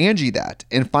is Angie that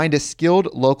and find a skilled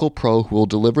local pro who will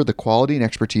deliver the quality and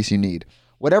expertise you need.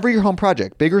 Whatever your home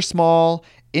project, big or small,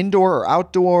 indoor or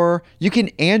outdoor, you can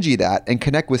Angie that and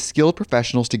connect with skilled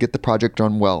professionals to get the project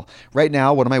done well. Right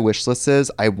now, one of my wish lists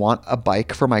is I want a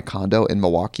bike for my condo in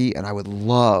Milwaukee, and I would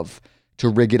love to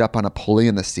rig it up on a pulley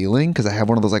in the ceiling because I have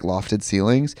one of those like lofted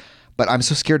ceilings, but I'm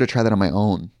so scared to try that on my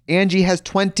own. Angie has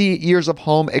 20 years of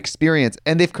home experience,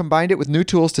 and they've combined it with new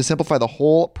tools to simplify the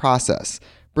whole process.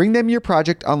 Bring them your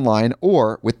project online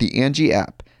or with the Angie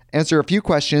app. Answer a few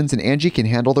questions and Angie can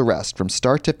handle the rest from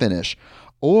start to finish,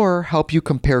 or help you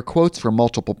compare quotes from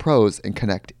multiple pros and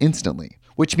connect instantly,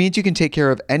 which means you can take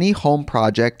care of any home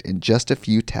project in just a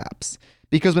few taps.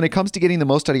 Because when it comes to getting the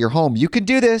most out of your home, you can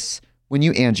do this when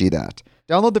you Angie that.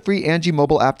 Download the free Angie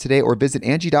mobile app today or visit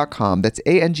Angie.com. That's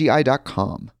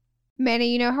ANGI.com. Manny,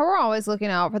 you know how we're always looking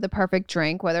out for the perfect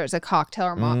drink, whether it's a cocktail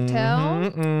or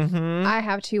mocktail? Mm-hmm. I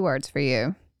have 2 words for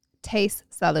you. Taste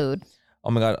salud. Oh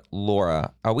my God,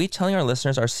 Laura, are we telling our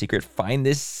listeners our secret? Find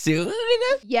this soon.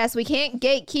 Yes, we can't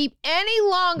gatekeep any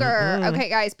longer. Okay,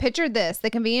 guys, picture this. The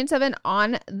convenience of an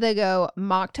on-the-go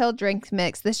mocktail drink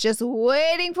mix that's just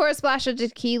waiting for a splash of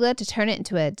tequila to turn it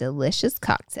into a delicious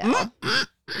cocktail.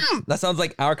 That sounds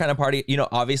like our kind of party. You know,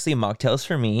 obviously mocktails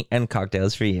for me and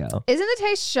cocktails for you. Isn't the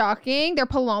taste shocking? Their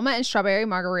Paloma and strawberry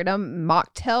margarita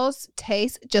mocktails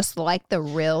taste just like the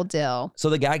real deal. So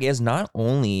the gag is not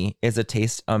only is the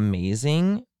taste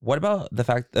amazing, what about the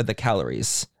fact that the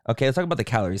calories? Okay, let's talk about the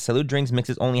calories. Salud drinks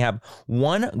mixes only have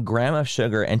 1 gram of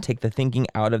sugar and take the thinking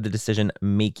out of the decision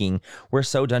making. We're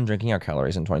so done drinking our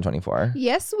calories in 2024.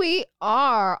 Yes, we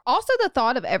are. Also, the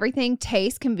thought of everything,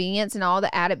 taste, convenience, and all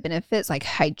the added benefits like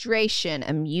hydration,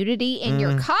 immunity in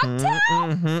your cocktail.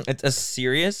 It's a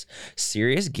serious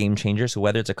game changer. So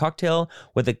whether it's a cocktail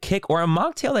with a kick or a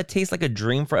mocktail that tastes like a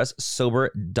dream for us sober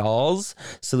dolls,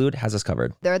 Salud has us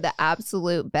covered. They're the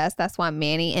absolute best. That's why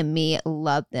Manny and me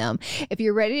love them. If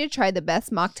you're ready to try the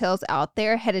best mocktails out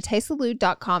there, head to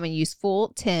tastesalud.com and use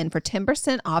full10 for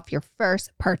 10% off your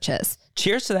first purchase.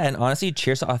 Cheers to that, and honestly,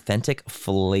 cheers to authentic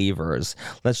flavors.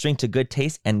 Let's drink to good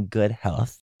taste and good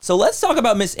health. So let's talk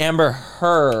about Miss Amber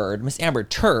Heard. Miss Amber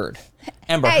Turd.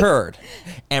 Amber Heard.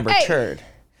 Amber Turd.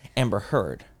 Amber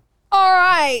Heard. All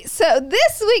right, so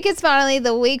this week is finally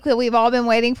the week that we've all been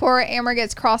waiting for. Amber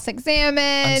gets cross-examined.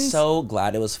 I'm so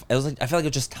glad it was like, I feel like it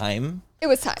was just time. It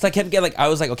was time. So I kept getting like, I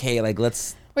was like, okay, like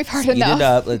We've heard speed enough. it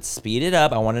up. Let's speed it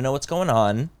up. I want to know what's going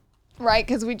on. Right,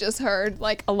 because we just heard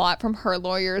like a lot from her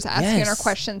lawyers asking her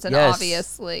questions and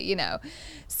obviously, you know,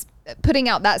 putting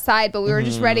out that side, but we were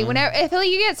just ready. Whenever I feel like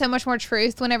you get so much more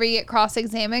truth whenever you get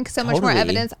cross-examined, so much more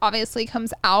evidence obviously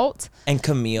comes out. And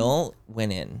Camille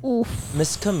went in. Oof.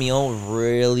 Miss Camille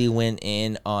really went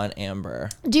in on Amber.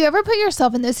 Do you ever put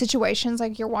yourself in those situations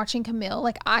like you're watching Camille?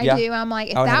 Like I do. I'm like,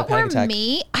 if that were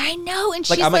me, I know. And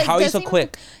she's I'm like, how are you so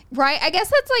quick? Right. I guess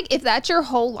that's like if that's your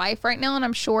whole life right now, and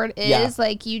I'm sure it is,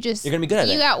 like you're gonna be good at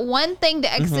it. You got one thing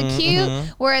to execute.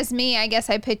 Whereas me, I guess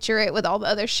I picture it with all the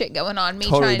other shit going on. Me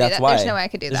trying to do that. There's no way I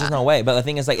could do that. There's just no way. But the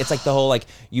thing is, like, it's like the whole like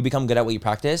you become good at what you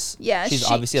practice. Yeah. She's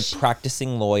obviously a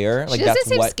practicing lawyer. Like that's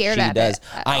what scared she does.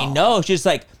 I know. She's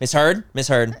like, Miss Heard.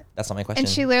 That's not my question. And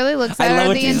she literally looks at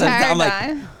her the entire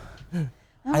time.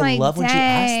 I love when she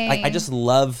asks. Like, I just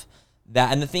love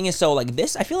that. And the thing is, so like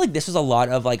this, I feel like this was a lot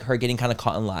of like her getting kind of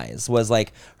caught in lies, was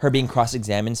like her being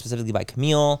cross-examined specifically by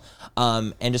Camille,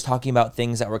 and just talking about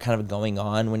things that were kind of going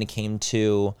on when it came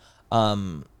to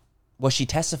what she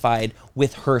testified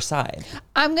with her side.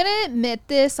 I'm going to admit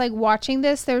this, like watching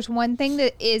this, there's one thing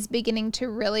that is beginning to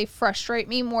really frustrate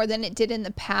me more than it did in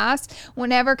the past.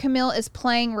 Whenever Camille is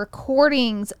playing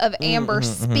recordings of Amber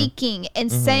speaking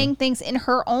and saying things in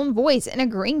her own voice and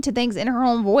agreeing to things in her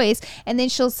own voice, and then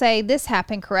she'll say, this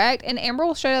happened, correct? And Amber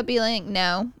will straight up be like,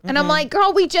 no. And I'm like,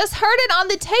 girl, we just heard it on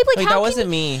the tape. Like, that wasn't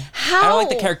me. How? I don't like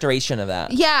the characterization of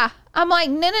that. Yeah. I'm like,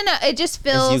 no. It just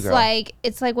feels like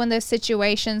it's like one of those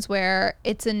situations where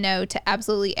it's a no to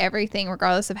absolutely everything,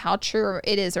 regardless of how true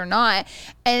it is or not.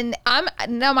 And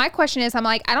my question is, I'm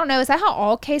like, I don't know. Is that how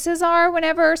all cases are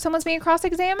whenever someone's being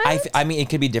cross-examined? I mean, it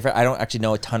could be different. I don't actually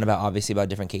know a ton about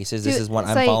different cases. This is one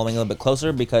I'm following a little bit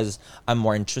closer because I'm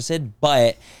more interested,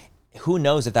 but who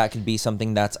knows if that could be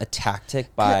something that's a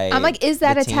tactic by I'm like, is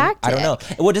that a tactic? I don't know.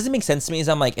 What doesn't make sense to me is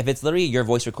I'm like, if it's literally your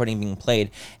voice recording being played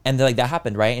and they're like, that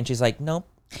happened, right? And she's like, nope.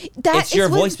 It's your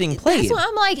voice being played. That's why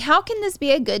I'm like, how can this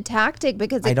be a good tactic?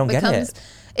 Because I don't get it.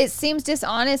 It seems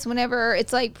dishonest whenever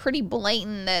it's like pretty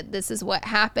blatant that this is what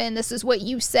happened, this is what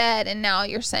you said, and now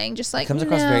you're saying just like, it comes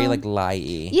across very like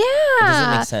lie-y. Yeah. It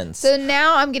doesn't make sense. So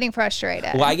now I'm getting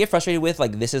frustrated. Well, I get frustrated with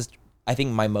like, this is, I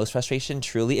think my most frustration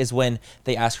truly is when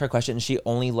they ask her a question and she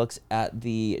only looks at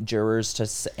the jurors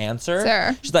to answer.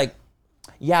 Sure. She's like,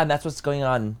 yeah, and that's what's going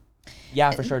on. Yeah,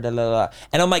 for sure. Da, da, da.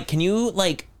 And I'm like, can you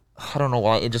like, I don't know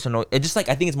why. It just like,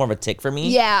 I think it's more of a tick for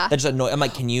me. Yeah. That just annoy. I'm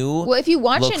like, can you? Well, if you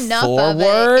watch enough of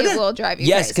it will drive you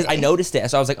Yes, crazy. because I noticed it.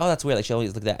 So I was like, oh, that's weird. Like she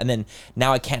always looked at that. And then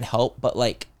now I can't help but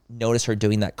like notice her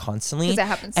doing that constantly. Because that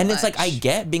happens so and it's much. like, I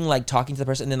get being like talking to the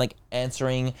person and then like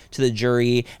answering to the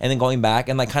jury and then going back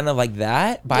and like kind of like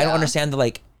that. But I don't understand the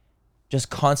like just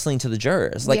constantly to the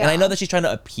jurors. Like, and I know that she's trying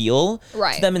to appeal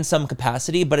to them in some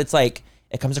capacity, but it's like,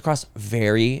 it comes across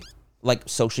very like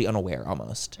socially unaware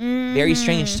almost. Very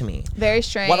strange to me. Very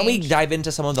strange. Why don't we dive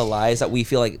into some of the lies that we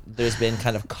feel like there's been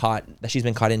kind of that she's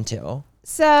been caught into?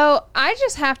 So I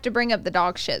just have to bring up the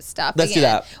dog shit stuff. Let's do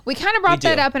that. We kind of brought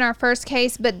that up in our first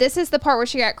case, but this is the part where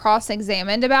she got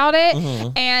cross-examined about it.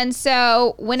 And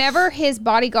so whenever his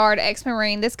bodyguard,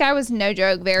 ex-Marine, this guy was no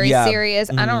joke, very serious.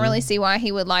 I don't really see why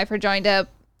he would lie for joined up.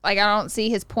 Like, I don't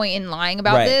see his point in lying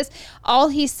about this. All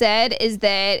he said is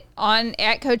that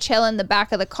at Coachella in the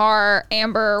back of the car,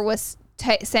 Amber was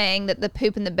saying that the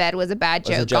poop in the bed was a bad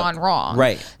joke gone wrong.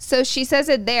 Right. So she says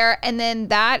it there, and then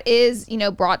that is,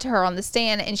 brought to her on the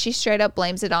stand, and she straight up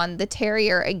blames it on the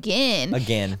terrier again.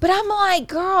 But I'm like,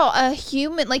 girl, a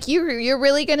human, like you're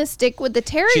really gonna stick with the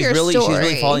terrier story. She's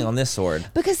really falling on this sword.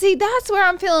 Because see, that's where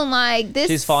I'm feeling like this.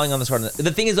 She's falling on the sword.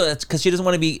 The thing is, though, that's because she doesn't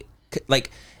want to be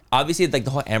like. obviously like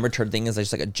the whole Amber Turd thing is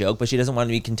just like a joke, but she doesn't want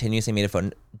to be continuously made a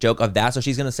fun joke of that. So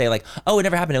she's going to say like, oh, it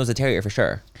never happened. It was a terrier for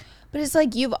sure. But it's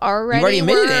like you've already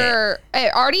admitted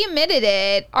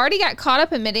it, already got caught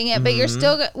up admitting it, but you're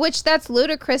still, which that's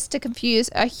ludicrous to confuse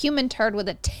a human turd with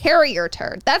a terrier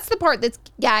turd. That's the part that's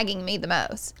gagging me the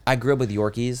most. I grew up with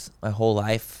Yorkies my whole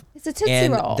life. It's a Tootsie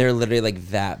Roll. They're literally like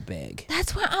that big.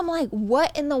 That's why I'm like,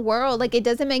 what in the world? Like, it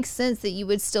doesn't make sense that you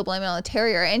would still blame it on a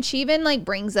terrier. And she even like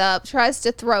tries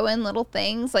to throw in little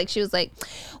things. Like she was like,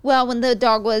 well, when the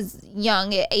dog was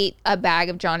young, it ate a bag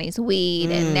of Johnny's weed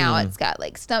and now it's got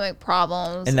like stomach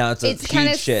problems. And now it's kind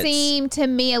of seemed to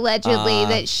me allegedly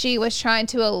that she was trying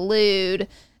to allude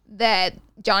that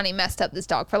Johnny messed up this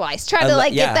dog for life. Try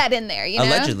to get that in there, you know?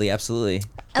 Allegedly, absolutely.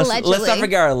 Allegedly. Let's not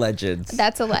forget our allegeds.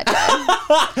 That's alleged.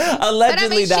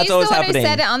 Allegedly, that's what was happening. She's the one who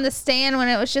said it on the stand when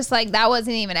it was just like, that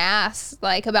wasn't even asked,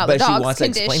 like, about the dog's condition. But she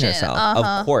wants to explain herself.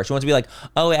 Of course. She wants to be like,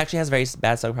 oh, it actually has very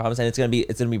bad stomach problems and it's gonna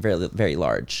be very, very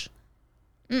large.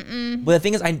 But the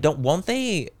thing is,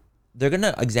 they're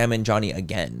gonna examine Johnny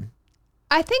again.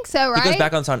 I think so, right? He goes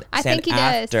back on stand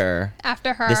after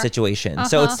her. the situation.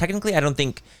 So it's technically, I don't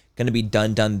think, going to be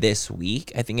done this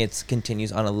week. I think it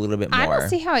continues on a little bit more. I don't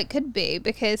see how it could be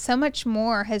because so much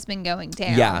more has been going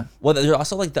down. Yeah. Well, there's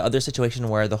also like the other situation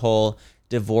where the whole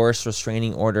divorce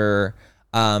restraining order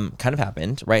kind of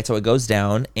happened, right? So it goes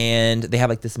down and they have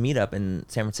like this meetup in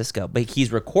San Francisco, but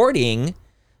he's recording.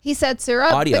 He sets her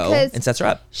up audio and sets her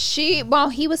up. While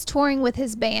he was touring with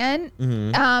his band,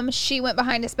 she went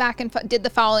behind his back and did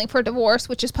the filing for divorce,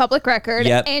 which is public record.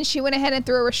 Yep. And she went ahead and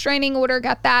threw a restraining order,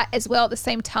 got that as well at the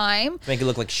same time. To make it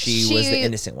look like she was the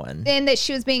innocent one. And that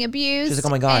she was being abused. She was like, oh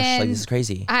my gosh, like this is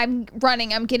crazy. I'm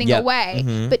getting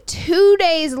away. But 2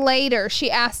 days later,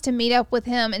 she asked to meet up with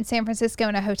him in San Francisco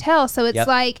in a hotel. So it's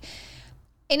like,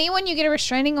 anyone you get a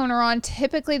restraining order on,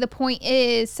 typically the point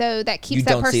is so that keeps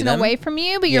that person away from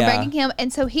you, but you're begging him.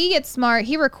 And so he gets smart.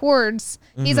 He records.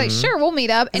 He's like, sure, we'll meet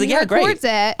up. And he records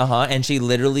it. And she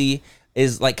literally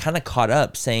is like kind of caught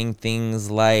up saying things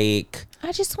like,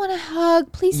 I just want to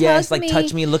hug. Please hug me. Yes, like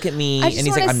touch me, look at me. And he's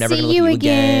like, I'm never going to look at you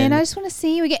again. I just want to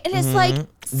see you again. And it's like,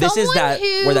 this is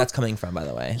where that's coming from, by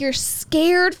the way. You're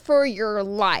scared for your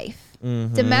life.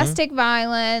 Domestic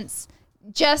violence.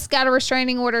 Just got a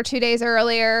restraining order 2 days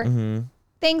earlier.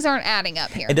 Things aren't adding up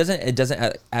here. It doesn't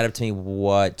add up to me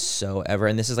whatsoever.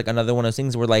 And this is like another one of those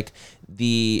things where like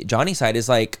the Johnny side is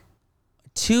like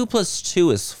 2 +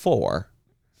 2 is 4.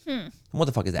 What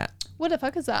the fuck is that? What the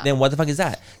fuck is that? Then what the fuck is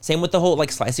that? Same with the whole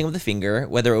like slicing of the finger,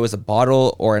 whether it was a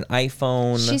bottle or an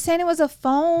iPhone. She's saying it was a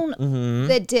phone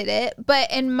that did it.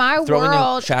 But in my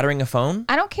world, shattering a phone.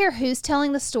 I don't care who's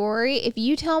telling the story. If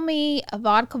you tell me a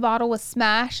vodka bottle was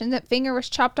smashed and that finger was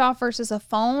chopped off versus a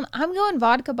phone, I'm going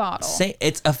vodka bottle. Say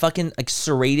it's a fucking like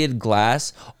serrated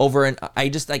glass over an. I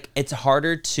just like it's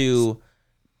harder to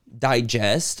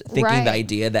digest thinking the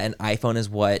idea that an iPhone is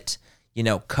what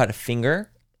cut a finger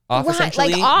off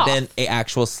essentially than an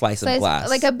actual slice of glass.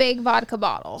 Like a big vodka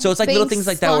bottle. So it's like little things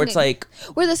like that where it's like...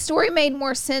 Where the story made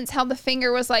more sense how the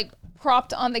finger was like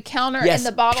propped on the counter and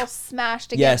the bottle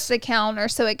smashed against the counter.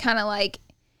 So it kind of like...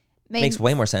 Makes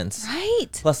way more sense. Right.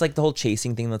 Plus like the whole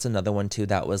chasing thing, that's another one too.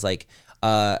 That was like...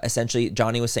 essentially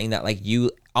Johnny was saying that like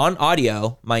you on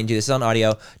audio, mind you, this is on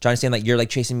audio. Johnny's saying like you're like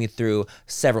chasing me through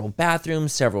several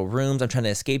bathrooms, several rooms. I'm trying to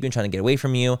escape you. I'm trying to get away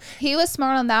from you. He was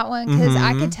smart on that one because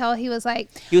I could tell he was like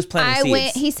he was planting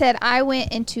seeds. He said I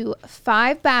went into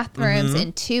 5 bathrooms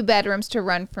and 2 bedrooms to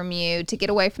run from you to get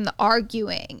away from the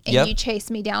arguing, and you chased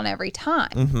me down every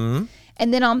time.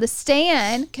 And then on the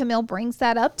stand, Camille brings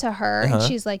that up to her and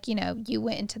she's like, you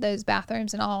went into those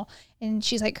bathrooms and all. And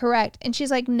she's like, correct. And she's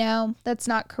like, no, that's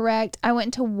not correct. I went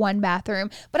into 1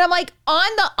 bathroom. But I'm like, on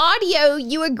the audio,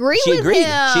 you agree with him.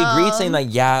 She agreed saying like,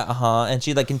 yeah, And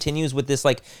she like continues with this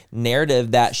like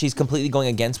narrative that she's completely going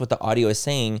against what the audio is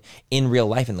saying in real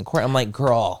life in the court. I'm like,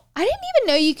 girl. I didn't even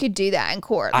know you could do that in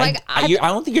court. I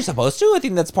don't think you're supposed to. I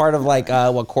think that's part of like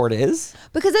what court is.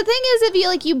 Because the thing is,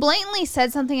 if you blatantly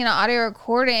said something in an audio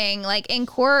recording, like in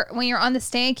court, when you're on the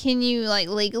stand, can you like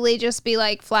legally just be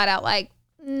like flat out like,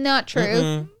 not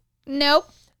true. Nope.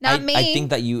 Not me. I think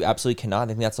that you absolutely cannot. I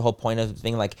think that's the whole point of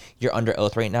being like, you're under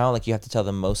oath right now. Like you have to tell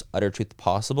the most utter truth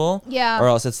possible. Yeah. Or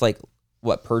else it's like,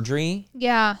 what, perjury?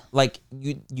 Yeah. Like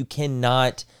you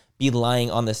cannot be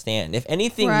lying on the stand. If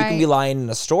anything, you can be lying in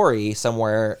a story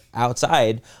somewhere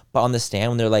outside, but on the stand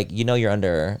when they're like, you're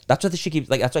under, that's what she keeps,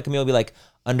 like, that's why Camille will be like,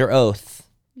 under oath.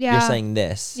 Yeah. You're saying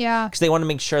this. Yeah. Because they want to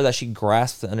make sure that she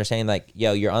grasps the understanding like,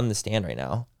 yo, you're on the stand right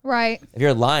now. Right. If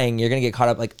you're lying, you're going to get caught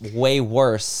up like way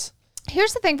worse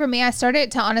Here's the thing for me. I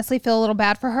started to honestly feel a little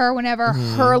bad for her whenever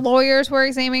her lawyers were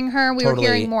examining her. We were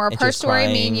hearing more of her story.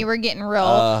 Me and you were getting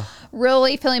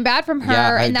really feeling bad from her.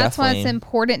 Yeah, and that's why it's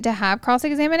important to have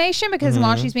cross-examination, because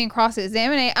while she's being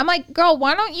cross-examined, I'm like, girl,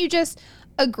 why don't you just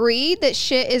agree that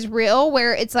shit is real,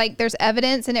 where it's like there's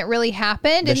evidence and it really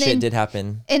happened, and shit did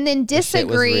happen, and then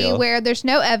disagree where there's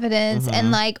no evidence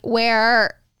and like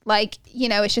where like, you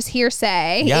know, it's just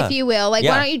hearsay, if you will. Like,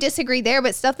 why don't you disagree there?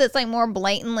 But stuff that's like more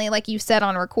blatantly, like you said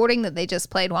on recording that they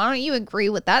just played, why don't you agree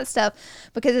with that stuff?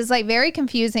 Because it's like very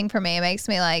confusing for me. It makes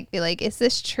me like be like, is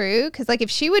this true? Because like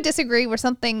if she would disagree with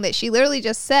something that she literally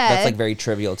just said, that's like very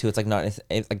trivial too. It's like not,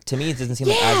 it's like to me, it doesn't seem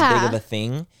like as big of a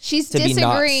thing. She's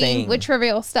disagreeing with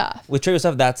trivial stuff. With trivial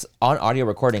stuff that's on audio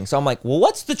recording. So I'm like, well,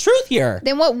 what's the truth here?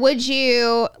 Then what would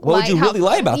you? What would you really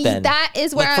lie about then? That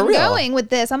is where I'm going with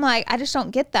this. I'm like, I just don't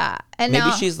get that. And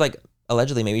maybe she's like,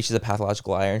 allegedly, maybe she's a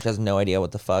pathological liar and she has no idea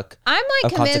what the fuck. I'm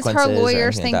like convinced her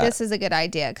lawyers think this is a good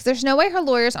idea, because there's no way her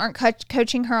lawyers aren't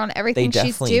coaching her on everything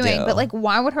she's doing. But like,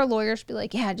 why would her lawyers be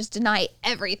like, yeah, just deny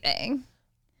everything?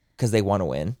 Because they want to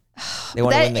win. They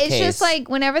want to win the case. It's just like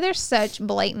whenever there's such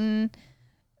blatant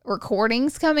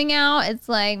recordings coming out, it's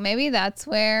like maybe that's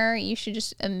where you should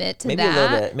just admit to maybe that. A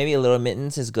little bit. Maybe a little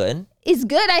admittance is good. Is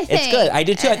good, I think. It's good. I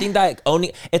do too. I think that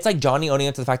it's like Johnny owning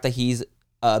up to the fact that he's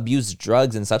abused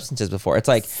drugs and substances before. It's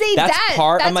like, that's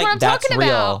part. I'm like, what I'm that's talking real.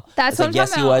 About. That's what I'm yes,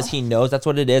 talking he about. was. He knows that's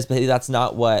what it is, but that's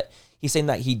not what. He's saying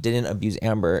that he didn't abuse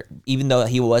Amber, even though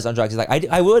he was on drugs. He's like,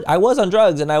 I was on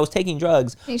drugs and I was taking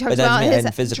drugs. He talks about his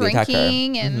physically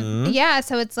drinking and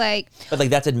so it's like. But like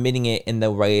that's admitting it in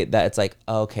the way that it's like,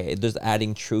 okay, there's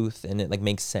adding truth and it like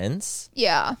makes sense.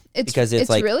 Yeah, it's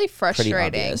like really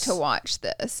frustrating to watch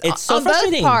this. It's so on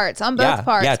frustrating. On both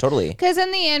parts. Yeah, totally. Because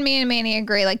in the end, me and Manny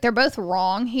agree. Like they're both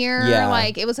wrong here. Yeah.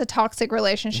 Like it was a toxic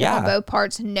relationship on both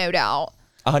parts, no doubt.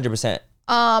 100%.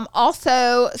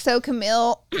 Also, so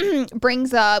Camille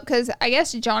brings up, because I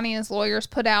guess Johnny and his lawyers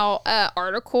put out an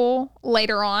article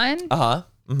later on.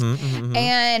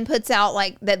 And puts out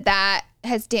like that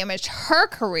has damaged her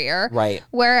career. Right.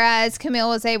 Whereas Camille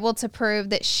was able to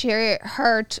prove that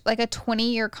her like a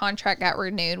 20-year contract got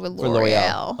renewed with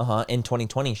L'Oreal. In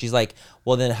 2020. She's like,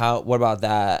 well then what about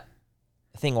that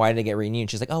thing? Why did it get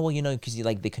renewed? She's like, oh, well, you know, because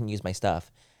they couldn't use my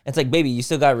stuff. It's like, baby, you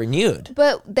still got renewed.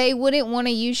 But they wouldn't want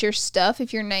to use your stuff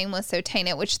if your name was so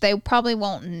tainted, which they probably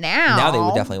won't now. Now they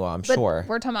would definitely will, I'm sure.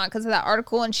 We're talking about because of that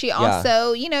article. And she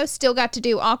also, still got to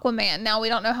do Aquaman. Now, we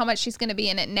don't know how much she's going to be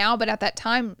in it now, but at that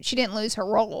time, she didn't lose her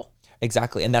role.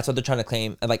 Exactly. And that's what they're trying to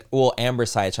claim. Like, well, Amber's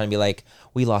side is trying to be like,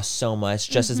 we lost so much,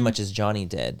 just as much as Johnny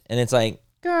did. And it's like,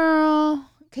 girl,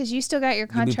 because you still got your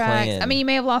contracts. I mean, you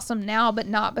may have lost them now, but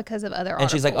not because of other articles.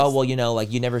 And she's like, oh, well,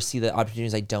 like, you never see the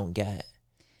opportunities I don't get.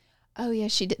 Oh, yeah,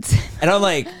 she did say that. And I'm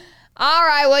like, all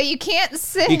right, well, you can't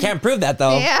say. You can't prove that,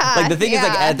 though. Yeah. Like, the thing is,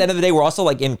 like, at the end of the day, we're also,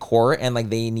 like, in court, and, like,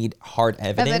 they need hard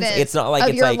evidence. It's not like of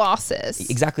it's your like losses.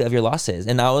 Exactly, of your losses.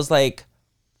 And I was like,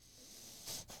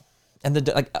 and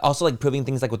the, like, also, like, proving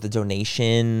things, like, with the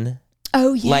donation.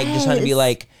 Oh, yeah. Like, just trying to be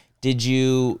like, did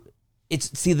you,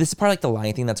 see, this is part of, like, the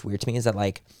lying thing that's weird to me is that,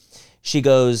 like, she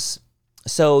goes,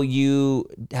 so you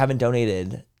haven't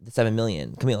donated the $7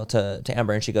 million, Camille, to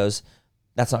Amber. And she goes,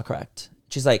 that's not correct.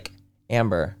 She's like,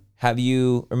 Amber, have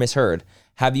you, or misheard,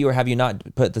 have you or have you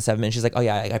not put the $7 million? She's like, oh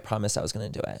yeah, I promised I was going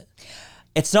to do it.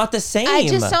 It's not the same. I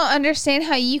just don't understand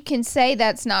how you can say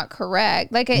that's not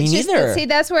correct. Like, it's me neither. See,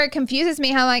 that's where it confuses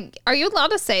me. How, like, are you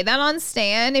allowed to say that on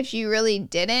stand if you really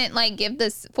didn't, like, give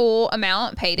this full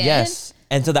amount paid in? Yes.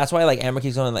 And so that's why, like, Amber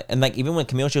keeps going, like, and, like, even when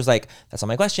Camille, she was like, that's not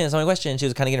my question, she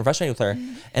was kind of getting frustrated with her.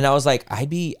 And I was like, I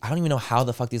don't even know how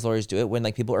the fuck these lawyers do it when,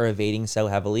 like, people are evading so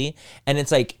heavily. And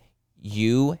it's like,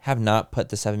 you have not put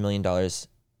the $7 million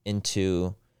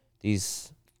into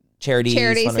these charities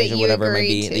fundraisers, whatever it might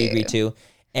be, that you agreed to.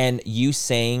 And you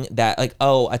saying that, like,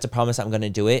 oh, it's a promise, I'm going to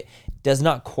do it, does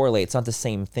not correlate. It's not the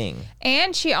same thing.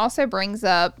 And she also brings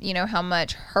up, how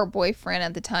much her boyfriend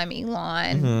at the time,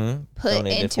 Elon, put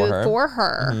donated into it for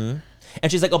her.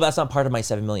 And she's like, oh, but that's not part of my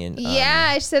 $7 million.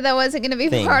 Yeah, she said that wasn't going to be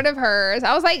part of hers.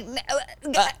 I was like, then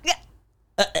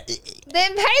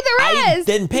pay the rest. I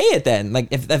didn't pay it then. Like,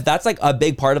 if that's, like, a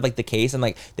big part of, like, the case, and,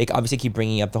 like, they obviously keep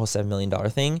bringing up the whole $7 million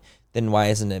thing, then why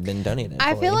hasn't it been donated?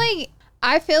 I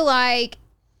feel like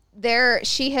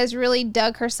she has really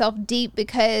dug herself deep,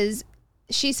 because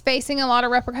she's facing a lot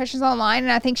of repercussions online,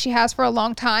 and I think she has for a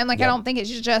long time. Like, I don't think it's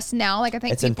just now. Like, I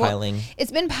think it's been piling.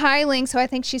 It's been piling. So I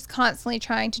think she's constantly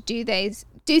trying to do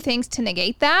do things to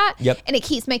negate that. Yep. And it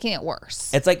keeps making it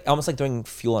worse. It's like almost like throwing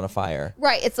fuel on a fire.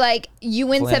 Right. It's like you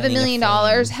win $7 million.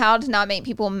 How to not make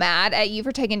people mad at you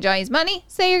for taking Johnny's money?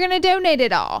 Say you're going to donate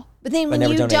it all. But then when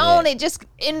you don't, it just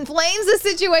inflames the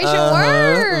situation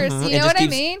worse. You know what I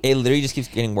mean? It literally just keeps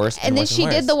getting worse. And then she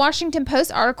did the Washington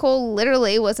Post article,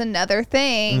 literally was another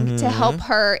thing to help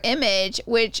her image,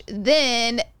 which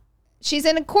then she's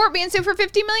in a court being sued for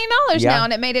 $50 million now,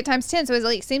 and it made it times 10. So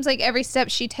it seems like every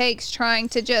step she takes trying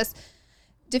to just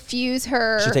diffuse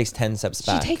her. She takes 10 steps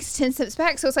back. She takes 10 steps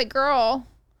back. So it's like, girl,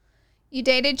 you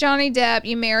dated Johnny Depp,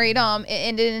 you married him, it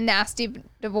ended in a nasty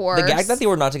divorce. The gag that they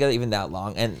were not together even that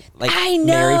long and like I know.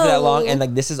 married for that long and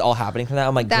like this is all happening from that.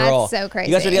 I'm like, That's girl, so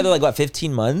crazy. You guys were together like what,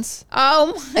 15 months?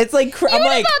 It's like I'm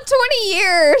like about 20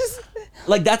 years.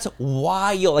 Like that's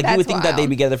wild. Like you would think that they'd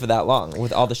be together for that long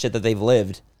with all the shit that they've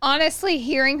lived. Honestly,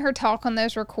 hearing her talk on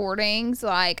those recordings,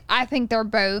 like I think they're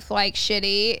both like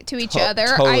shitty to each other.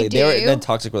 Totally. I do. They're in a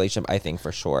toxic relationship, I think,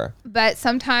 for sure. But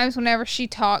sometimes whenever she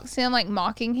talks to him, like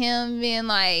mocking him, being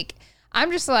like,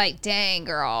 I'm just like, dang,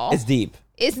 girl. It's deep.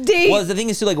 It's deep. Well, the thing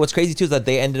is too, like what's crazy too is that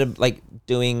they ended up like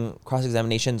doing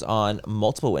cross-examinations on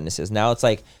multiple witnesses. Now it's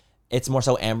like it's more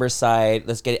so Amber's side.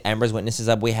 Let's get Amber's witnesses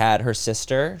up. We had her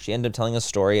sister. She ended up telling a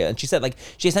story, and she said like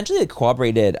she essentially like,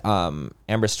 corroborated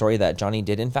Amber's story that Johnny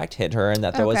did in fact hit her, and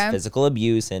that there was physical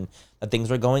abuse, and that things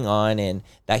were going on, and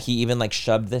that he even like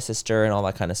shoved the sister and all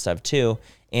that kind of stuff too.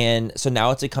 And so now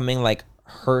it's becoming like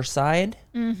her side,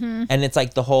 and it's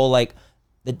like the whole like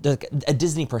a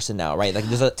Disney person now, right? Like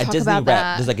there's a Disney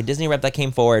rep. There's like a Disney rep that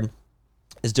came forward,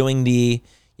 is doing the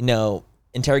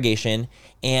interrogation,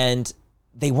 and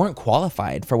they weren't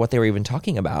qualified for what they were even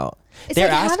talking about. They're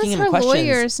asking him questions. How does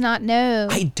her lawyers not know?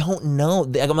 I don't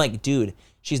know. I'm like, dude,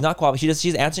 she's not qualified.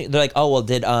 She's answering. They're like, oh well,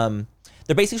 they're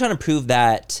basically trying to prove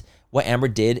that what Amber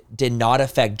did not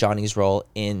affect Johnny's role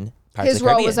in Pirates of the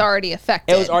Caribbean. His role was already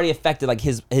affected. It was already affected. Like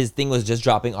his thing was just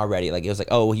dropping already. Like it was like,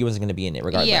 oh, well, he wasn't going to be in it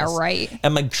regardless. Yeah, right.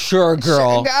 I'm like, sure,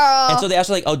 girl. And so they asked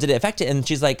her like, oh, did it affect it? And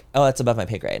she's like, oh, that's above my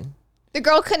pay grade. The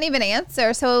girl couldn't even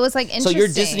answer, so it was like interesting. So your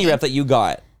Disney rep that you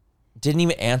got didn't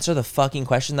even answer the fucking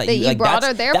question that you like, brought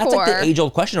her there that's for. Like the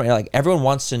age-old question, right? Like everyone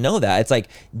wants to know that. It's like,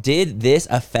 did this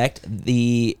affect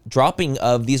the dropping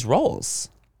of these roles?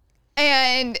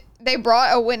 And they brought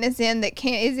a witness in that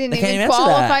isn't even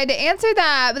qualified to answer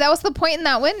that. But that was the point in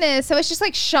that witness. So it's just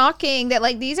like shocking that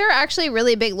like these are actually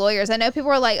really big lawyers. I know people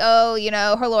are like, oh,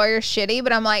 her lawyer's shitty,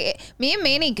 but I'm like, me and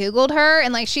Manny Googled her,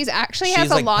 and like she's has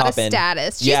like a lot of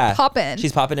status. She's popping.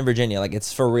 She's popping in Virginia. Like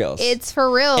it's for real. It's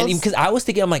for real. And because I was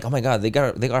thinking, I'm like, oh my god, they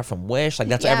got her from Wish. Like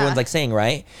that's what everyone's like saying,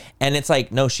 right? And it's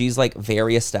like, no, she's like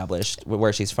very established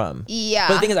where she's from. Yeah.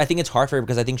 But the thing is, I think it's hard for her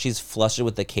because I think she's flustered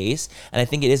with the case, and I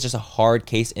think it is just a hard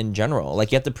case in general.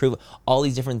 Like you have to prove all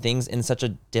these different things in such a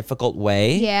difficult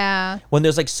way. Yeah. When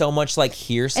there's like so much like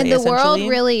hearsay, and the world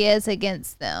really is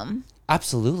against them.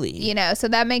 Absolutely. So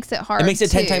that makes it hard. It makes it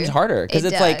 10 times harder because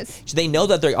it's like they know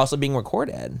that they're also being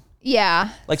recorded.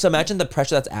 Yeah. Like, so imagine the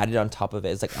pressure that's added on top of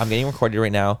it. It's like, I'm getting recorded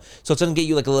right now. So it's going to get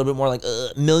you like a little bit more like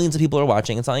millions of people are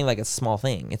watching. It's not even like a small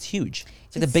thing. It's huge.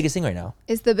 It's like the biggest thing right now.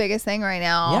 It's the biggest thing right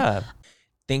now. Yeah.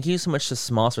 Thank you so much to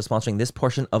Smalls for sponsoring this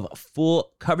portion of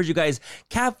Full Coverage, you guys.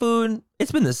 Cat food,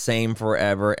 it's been the same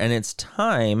forever, and it's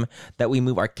time that we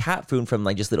move our cat food from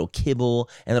like just little kibble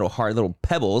and little hard little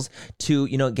pebbles to,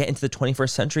 get into the 21st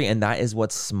century, and that is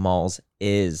what Smalls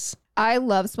is. I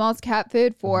love Smalls cat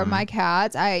food for my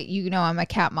cats. I'm a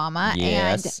cat mama.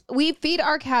 Yes. And we feed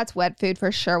our cats wet food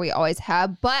for sure. We always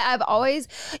have. But I've always,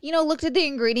 looked at the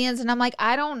ingredients and I'm like,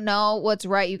 I don't know what's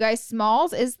right. You guys,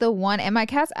 Smalls is the one, and my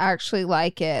cats actually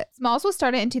like it. Smalls was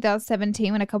started in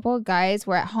 2017 when a couple of guys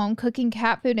were at home cooking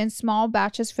cat food in small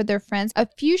batches for their friends. A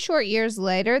few short years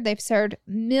later, they've served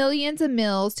millions of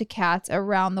meals to cats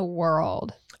around the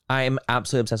world. I'm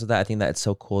absolutely obsessed with that. I think that it's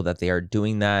so cool that they are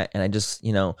doing that. And I just,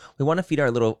 we want to feed our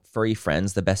little furry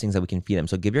friends the best things that we can feed them.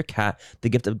 So give your cat the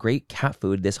gift of great cat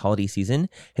food this holiday season.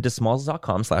 Head to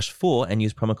smalls.com/fool and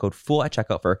use promo code FOOL at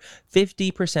checkout for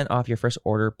 50% off your first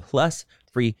order plus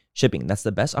free shipping. That's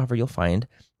the best offer you'll find,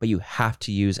 but you have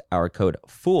to use our code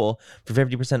FOOL for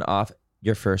 50% off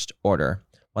your first order.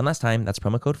 One last time, that's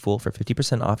promo code FOOL for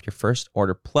 50% off your first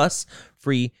order plus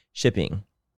free shipping.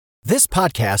 This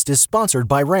podcast is sponsored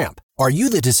by Ramp. Are you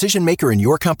the decision maker in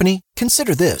your company?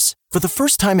 Consider this. For the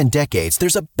first time in decades,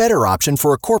 there's a better option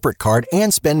for a corporate card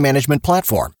and spend management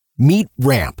platform. Meet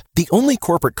Ramp, the only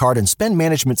corporate card and spend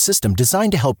management system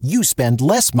designed to help you spend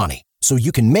less money so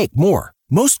you can make more.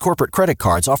 Most corporate credit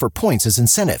cards offer points as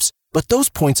incentives, but those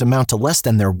points amount to less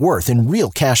than their worth in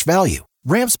real cash value.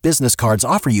 Ramp's business cards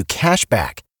offer you cash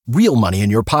back, real money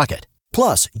in your pocket.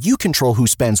 Plus, you control who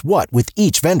spends what with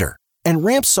each vendor. And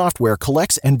Ramp software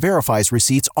collects and verifies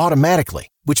receipts automatically,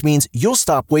 which means you'll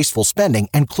stop wasteful spending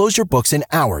and close your books in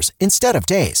hours instead of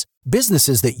days.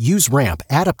 Businesses that use Ramp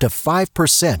add up to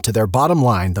 5% to their bottom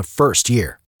line the first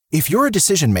year. If you're a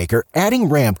decision maker, adding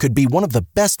Ramp could be one of the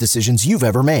best decisions you've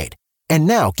ever made. And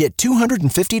now get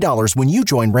 $250 when you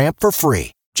join Ramp for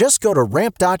free. Just go to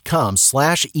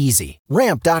ramp.com/easy.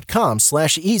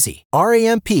 Ramp.com/easy.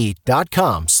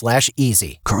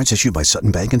 RAMP.com/easy. Cards issued by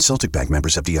Sutton Bank and Celtic Bank,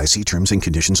 members of FDIC. Terms and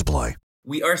conditions apply.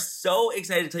 We are so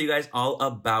excited to tell you guys all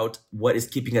about what is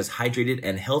keeping us hydrated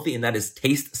and healthy, and that is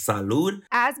Taste Salud.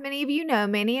 As many of you know,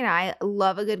 Manny and I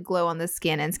love a good glow on the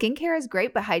skin, and skincare is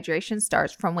great, but hydration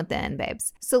starts from within,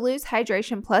 babes. Salud's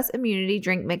Hydration Plus Immunity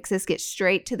Drink Mixes get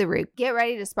straight to the root. Get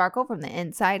ready to sparkle from the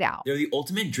inside out. They're the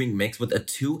ultimate drink mix with a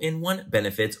 2-in-1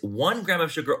 benefits, 1 gram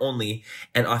of sugar only,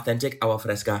 and authentic agua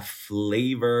fresca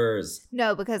flavors.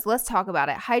 No, because let's talk about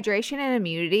it. Hydration and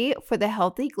immunity for the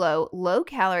healthy glow, low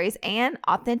calories, and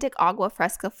authentic agua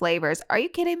fresca flavors. Are you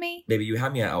kidding me? Baby, you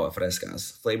have me at agua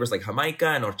frescas. Flavors like Jamaica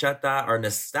and horchata are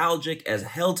nostalgic as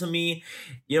hell to me.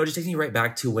 You know, it just takes me right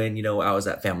back to when, you know, I was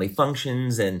at family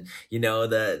functions and, you know,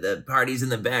 the parties in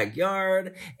the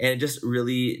backyard. And it just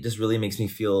really makes me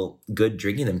feel good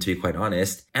drinking them, to be quite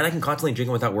honest. And I can constantly drink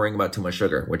them without worrying about too much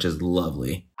sugar, which is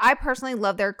lovely. I personally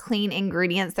love their clean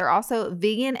ingredients. They're also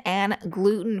vegan and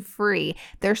gluten-free.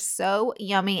 They're so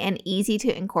yummy and easy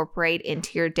to incorporate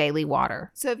into your daily water.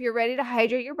 So if you're ready to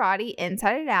hydrate your body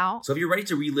inside and out, so if you're ready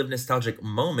to relive nostalgic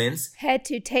moments, head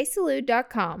to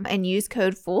tastesalud.com and use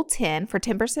code FULL10 for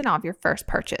 10% off your first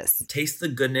purchase. Taste the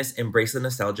goodness, embrace the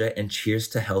nostalgia, and cheers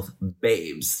to health,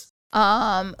 babes.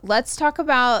 Let's talk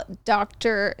about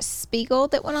Dr. Spiegel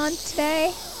that went on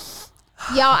today.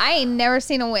 Y'all, I ain't never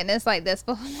seen a witness like this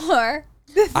before.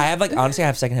 I have honestly, I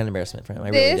have secondhand embarrassment for him. I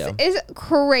really do. This is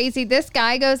crazy. This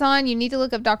guy goes on. You need to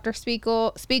look up Dr.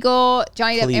 Spiegel,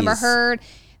 Johnny Depp, Amber Heard.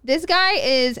 This guy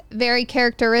is very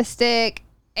characteristic,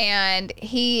 and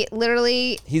he's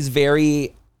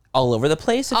very all over the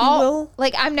place, if you will.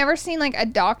 Like, I've never seen like a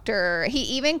doctor. He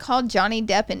even called Johnny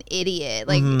Depp an idiot,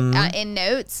 like in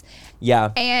notes. Yeah.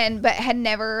 But had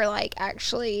never like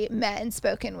actually met and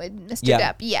spoken with Mr.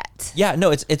 Depp yet. Yeah,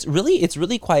 no, it's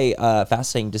really quite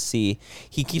fascinating to see.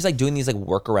 He keeps like doing these like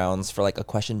workarounds for like a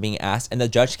question being asked, and the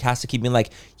judge has to keep being like,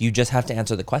 you just have to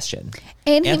answer the question.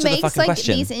 And he makes like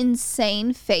these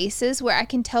insane faces where I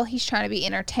can tell he's trying to be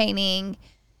entertaining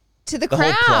to the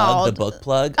crowd. The book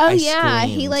plug. Oh, yeah.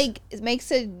 He like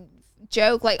makes a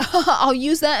joke like, I'll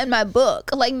use that in my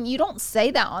book. Like, you don't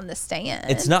say that on the stand.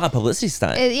 It's not a publicity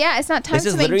stunt. It's not time to make jokes.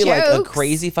 This is literally like a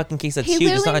crazy fucking case that's huge.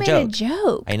 It's not a joke. He literally made a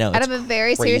joke. I know. Out of a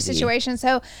very serious situation.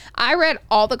 So I read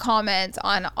all the comments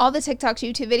on all the TikToks,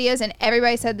 YouTube videos, and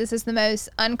everybody said this is the most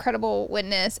uncredible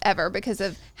witness ever because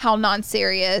of how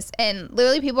non-serious. And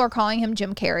literally people are calling him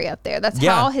Jim Carrey up there. That's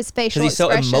how his facial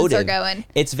expressions are going.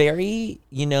 It's very,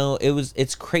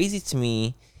 it's crazy to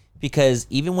me. Because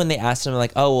even when they asked him,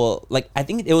 like, oh, well, like, I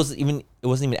think it wasn't even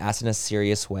asked in a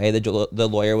serious way. The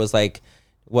lawyer was like,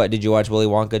 what, did you watch Willy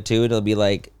Wonka too? And it'll be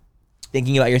like,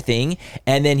 thinking about your thing.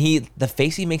 And then the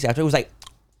face he makes after it was like,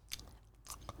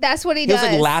 that's what he does. He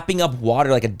was like lapping up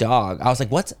water like a dog. I was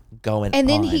like, what's going on? And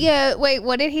then he goes, wait,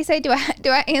 what did he say? Do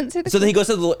I answer the question? So then he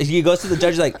goes to the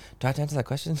judge like, do I have to answer that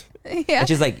question? Yeah. And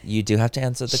she's like, you do have to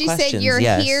answer the questions. She said, you're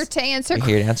here to answer questions.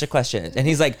 You're here to answer questions. And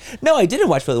he's like, no, I didn't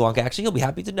watch Willy Wonka. Actually, you'll be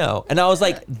happy to know. And I was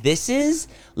like, this is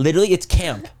literally, it's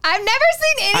camp. I've never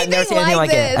seen anything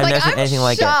like this. I've never seen anything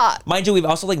like it. Mind you, we've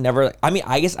also like never, I mean,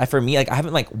 I guess for me, like I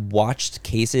haven't like watched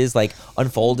cases like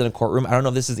unfold in a courtroom. I don't know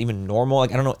if this is even normal.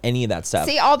 Like I don't know any of that stuff.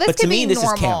 See, all this could be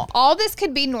normal. All this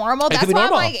could be normal. That's why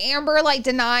I'm like Amber, like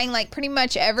denying like pretty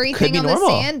much everything on the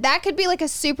stand. That could be like a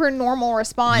super normal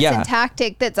response and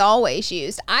tactic that's always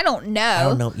used. I don't know. I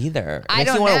don't know either. I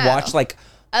don't know. Makes me want to watch like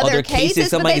other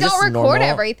cases, but like, they don't record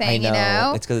everything. I know. You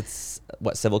know, it's because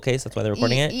it's civil case. That's why they're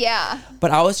recording it. Yeah.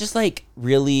 But I was just like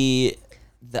really.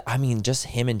 Just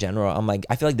him in general. I'm like,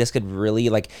 I feel like this could really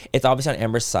like. It's obviously on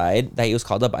Amber's side that he was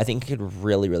called up. I think it could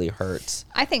really, really hurt.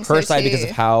 I think her so side too. Because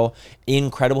of how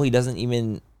incredible he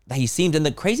seemed. And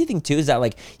the crazy thing too is that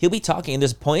like he'll be talking and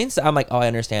there's points that I'm like, oh, I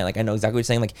understand. Like I know exactly what you're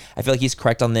saying. Like I feel like he's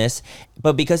correct on this,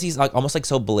 but because he's like almost like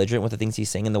so belligerent with the things he's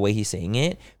saying and the way he's saying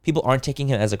it, people aren't taking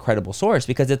him as a credible source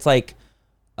because it's like.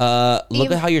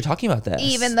 Look at how you're talking about this.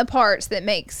 Even the parts that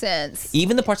make sense.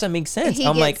 Even the parts that make sense.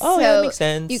 I'm like, yeah, that makes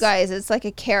sense. You guys, it's like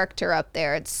a character up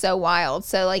there. It's so wild.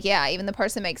 So like, yeah, even the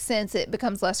parts that make sense, it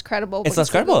becomes less credible. It's less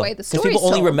credible because people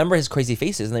only remember his crazy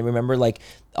faces and they remember like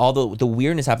all the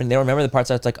weirdness happening. They don't remember the parts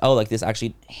that's like, oh, like this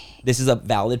is a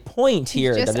valid point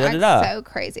here. Just so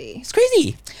crazy. It's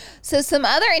crazy. So some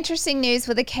other interesting news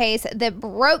with the case that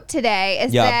broke today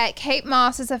is that Kate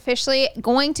Moss is officially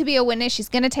going to be a witness. She's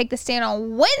going to take the stand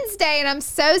on Wednesday, and I'm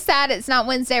so sad it's not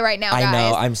Wednesday right now, guys.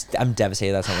 I know. I'm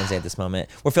devastated that's not Wednesday at this moment.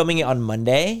 We're filming it on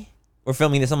Monday. We're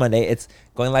filming this on Monday. It's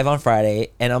going live on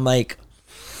Friday, and I'm like...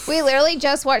 We literally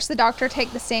just watched the doctor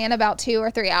take the stand about 2 or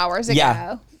 3 hours ago.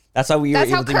 Yeah. That's how we were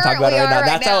able to talk about it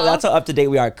right now. That's how up to date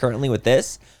we are currently with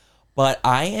this. But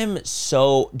I am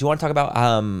so... Do you want to talk about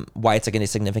why it's like a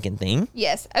significant thing?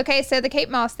 Yes. Okay, so the Kate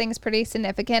Moss thing is pretty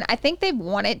significant. I think they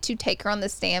wanted to take her on the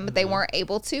stand, but they weren't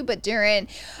able to. But during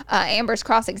Amber's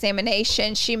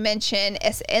cross-examination, she mentioned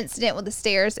an incident with the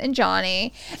stairs and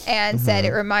Johnny and said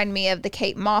it reminded me of the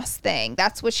Kate Moss thing.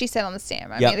 That's what she said on the stand.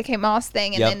 Reminded me of the Kate Moss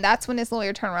thing. And then that's when his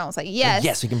lawyer turned around and was like, yes.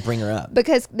 Yes, we can bring her up.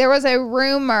 Because there was a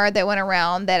rumor that went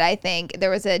around that I think there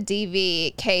was a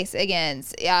DV case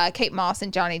against Kate Moss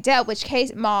and Johnny Depp, which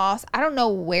Kate Moss, I don't know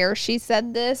where she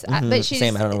said this, but she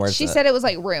said it was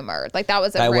like rumored. Like that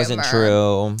was a rumor. That wasn't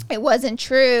true. It wasn't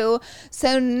true.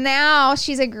 So now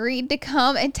she's agreed to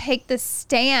come and take the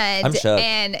stand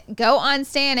and go on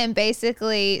stand and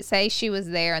basically say she was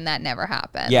there and that never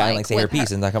happened. Yeah, and like say her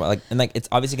piece and talk about like it's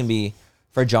obviously gonna be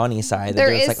for Johnny's side. They're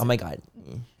just like, oh my God.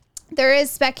 There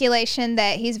is speculation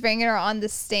that he's bringing her on the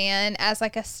stand as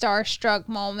like a starstruck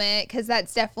moment because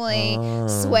that's definitely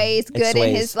sways good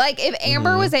in his, like if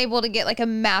Amber was able to get like a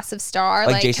massive star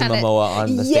like Jason Momoa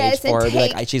on the stage for her,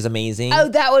 like she's amazing. Oh,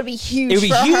 that would be huge. It would be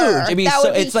huge. Her. It'd be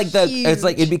so. It's like it's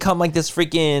like it'd become like this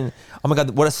freaking. Oh my God!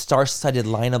 What a star-studded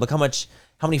lineup! Look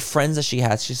how many friends that she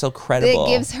has. She's so credible. It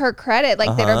gives her credit,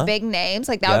 like that are big names.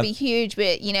 Like that would be huge.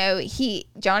 But you know,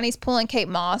 Johnny's pulling Kate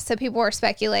Moss, so people are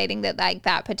speculating that like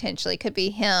that potentially could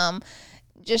be him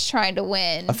just trying to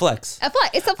win. A flex.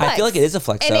 It's a flex. I feel like it is a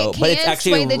flex though, but it's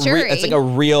actually it's like a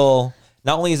real.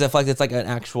 Not only is it a flex, it's like an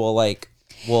actual like.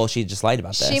 Well, she just lied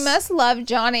about this. She must love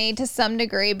Johnny to some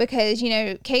degree because, you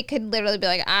know, Kate could literally be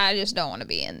like, I just don't want to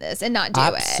be in this and not do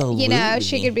it. You know,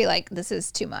 she could be like, this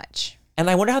is too much. And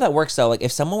I wonder how that works though. Like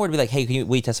if someone were to be like, hey,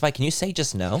 will you testify? Can you say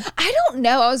just no? I don't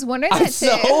know. I was wondering that too.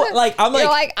 You're like,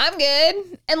 I'm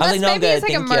good. Unless maybe it's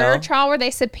like a murder trial where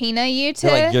they subpoena you to.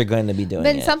 Like you're going to be doing it.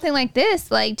 Then something like this,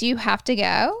 like, do you have to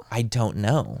go? I don't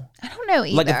know. I don't know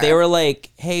either. Like if they were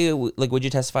like, hey, like, would you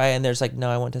testify? And there's like, no,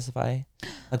 I won't testify.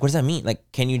 Like, what does that mean?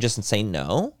 Like, can you just say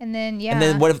no? And then, And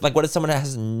then what if someone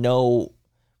has no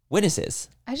witnesses?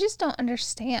 I just don't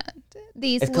understand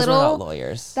these it's little. We're not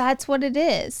lawyers. That's what it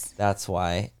is. That's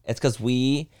why. It's because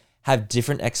we have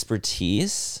different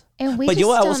expertise. But you know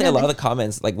what? I will say a lot of the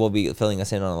comments like will be filling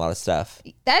us in on a lot of stuff.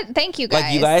 Thank you guys.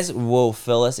 Like you guys will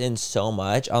fill us in so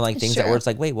much on like things that where it's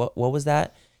like, wait, what was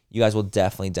that? You guys will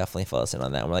definitely fill us in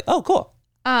on that. And we're like, oh, cool.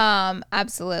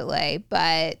 Absolutely.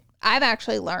 But I've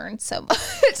actually learned so much.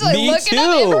 Like Me looking too.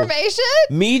 up information.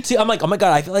 Me too. I'm like, oh my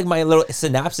God, I feel like my little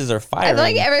synapses are firing. I feel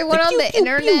like everyone on the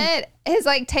internet has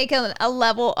like taken a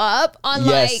level up on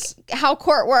like how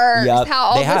court works, how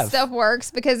all this stuff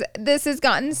works, because this has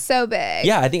gotten so big.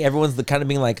 Yeah, I think everyone's kind of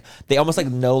being like, they almost like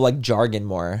know like jargon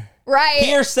more. Right.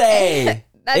 Hearsay.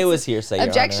 It was hearsay.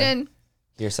 Objection.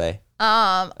 Hearsay.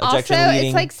 Also,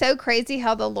 it's like so crazy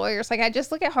how the lawyers, like, I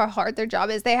just look at how hard their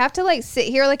job is. They have to like sit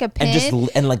here like a pin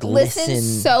and like listen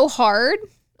so hard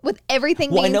with everything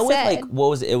being said. With like what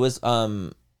was it? It was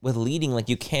with leading, like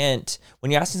you can't,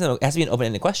 when you're asking something, it has to be an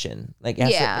open-ended question. Like you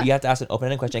have to ask an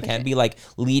open-ended question. It can't be like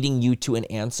leading you to an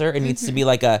answer. It needs to be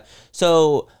like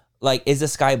so like, is the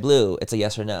sky blue? It's a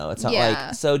yes or no. It's not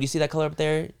like, so do you see that color up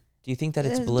there? Do you think that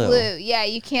it's blue? Yeah,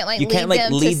 you can't like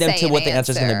lead them to what the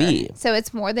answer is going to be. So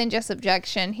it's more than just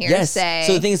objection, hearsay. Yes.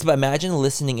 So the thing is, but imagine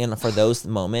listening in for those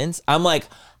moments. I'm like,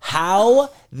 how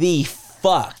the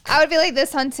fuck? I would be like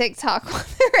this on TikTok when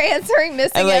they're answering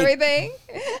missing everything.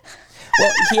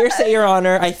 Well, hearsay, Your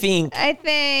Honor, I think.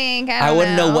 I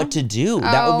wouldn't know what to do.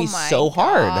 That would be so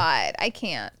hard. God, I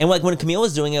can't. And like when Camille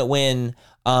was doing it, when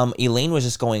Elaine was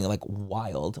just going like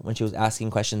wild when she was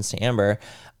asking questions to Amber,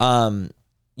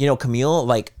 you know, Camille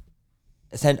like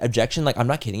sent objection. Like, I'm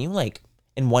not kidding you. Like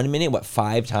in 1 minute,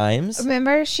 5 times?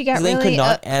 Remember, she got really could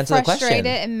not answer the frustrated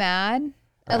question. And mad.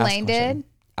 Elaine did.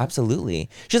 Absolutely.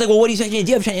 She's like, well, what are you trying to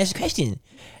do? I'm trying to answer the question.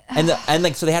 and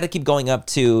like so they had to keep going up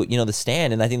to the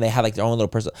stand, and I think they have like their own little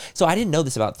person. So I didn't know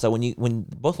this about. So when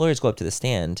both lawyers go up to the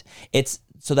stand, it's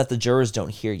so that the jurors don't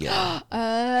hear you,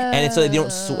 and it's so they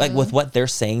don't like with what they're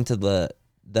saying to the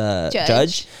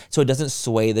judge, so it doesn't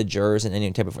sway the jurors in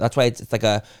any type of. That's why it's like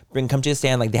come to the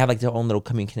stand, like they have like their own little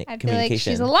communication. Like,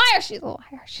 she's a liar. She's a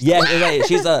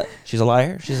liar. She's a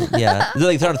liar. They're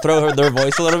like trying to throw their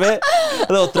voice a little bit, a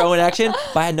little throw in action.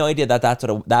 But I had no idea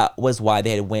that was why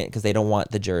they had went, because they don't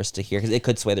want the jurors to hear, because it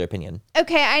could sway their opinion.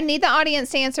 Okay, I need the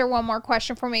audience to answer one more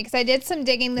question for me, because I did some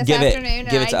digging this afternoon.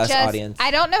 Give it to us, audience.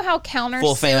 I don't know how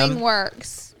countersuing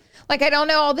works. Like, I don't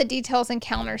know all the details in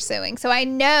countersuing. So I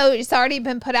know it's already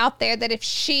been put out there that if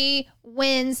she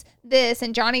wins this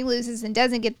and Johnny loses and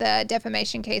doesn't get the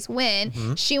defamation case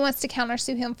win, she wants to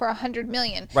countersue him for $100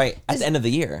 million. Right. At the end of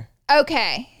the year.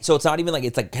 Okay. So it's not even like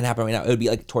it's like can happen right now. It would be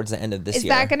like towards the end of this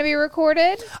year. Is that going to be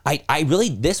recorded? I really,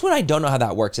 this one I don't know how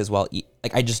that works as well.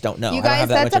 Like I just don't know. You guys,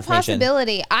 that's a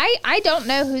possibility. I don't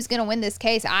know who's going to win this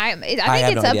case. I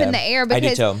think it's up in the air,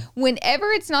 because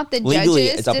whenever it's not the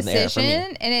judge's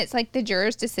decision and it's like the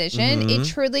juror's decision, it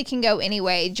truly can go any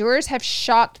way. Jurors have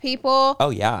shocked people.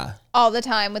 Oh yeah. All the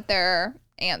time with their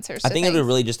answers. I think it would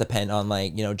really just depend on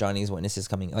like Johnny's witnesses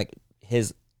coming, like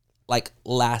his like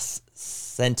last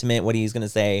sentiment, what he's gonna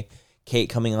say, Kate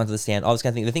coming onto the stand, all this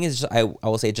kind of thing. The thing is, just, I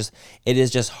will say, it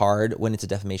is just hard when it's a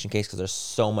defamation case, because they're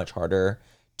so much harder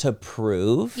to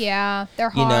prove. Yeah, they're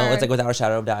hard. It's like without a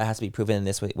shadow of doubt, it has to be proven in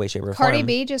this way, shape, or form. Cardi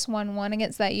B just won one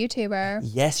against that YouTuber.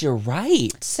 Yes, you're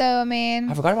right. So, I mean,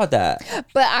 I forgot about that.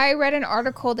 But I read an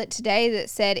article today that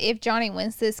said if Johnny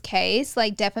wins this case,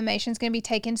 like defamation is going to be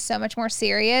taken so much more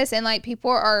serious, and like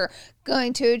people are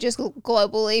going to just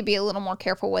globally be a little more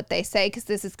careful what they say, because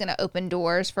this is going to open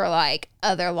doors for like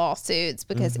other lawsuits,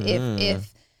 because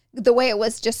if the way it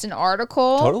was just an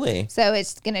article. Totally. So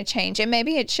it's going to change, and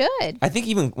maybe it should. I think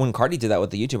even when Cardi did that with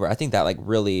the YouTuber, I think that like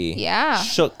really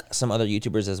shook some other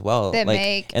YouTubers as well. That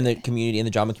and the community, and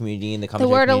the drama community, and the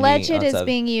commentary word community. alleged is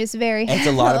being used very heavily. It's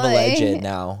a lot of alleged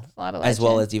now. A lot of as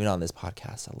well as even on this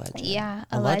podcast, alleged. Yeah,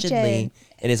 allegedly.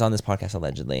 It is on this podcast,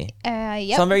 allegedly.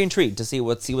 Yep. So I'm very intrigued to see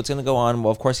what's going to go on.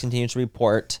 We'll, of course, continue to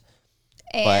report.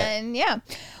 And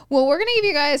well, we're going to give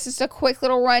you guys just a quick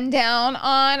little rundown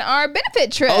on our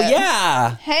benefit trip. Oh,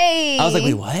 yeah. Hey. I was like,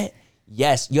 wait, what?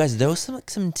 Yes. You guys, there was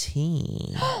some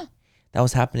tea that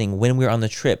was happening when we were on the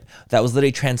trip that was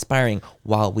literally transpiring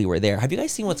while we were there. Have you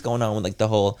guys seen what's going on with like the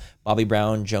whole Bobby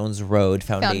Brown Jones Road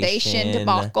Foundation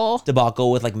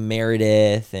debacle with like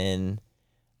Meredith and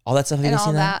all that stuff? Have you guys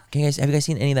seen that? Have you guys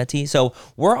seen any of that tea? So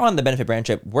we're on the benefit brand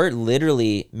trip. We're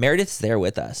literally, Meredith's there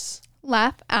with us.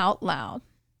 Laugh out loud.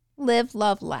 Live,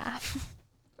 love, laugh.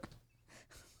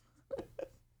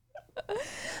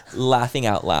 Laughing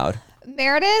out loud.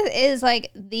 Meredith is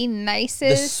like the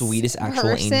nicest, the sweetest actual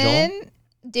angel.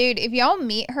 Dude, if y'all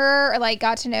meet her or like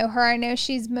got to know her, I know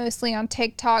she's mostly on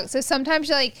TikTok. So sometimes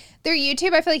like through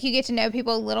YouTube, I feel like you get to know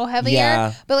people a little heavier.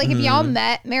 Yeah. But like if y'all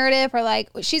met Meredith, or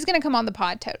like she's gonna come on the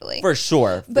pod totally. For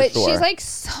sure. But she's like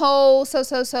so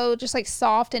just like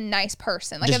soft and nice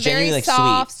person. Like just a very like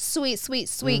soft,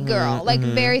 sweet girl. Like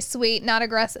very sweet, not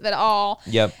aggressive at all.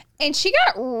 Yep. And she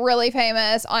got really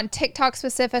famous on TikTok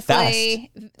specifically.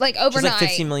 Fast. Like overnight. She's like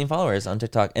 15 million followers on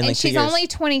TikTok. And like she's only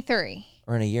 23.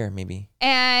 Or in a year, maybe.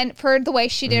 And for the way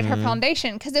she did her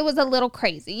foundation, because it was a little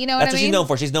crazy. You know what I mean? That's what she's known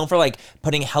for. She's known for like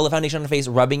putting hella foundation on her face,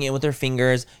 rubbing it with her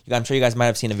fingers. I'm sure you guys might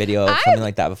have seen a video of something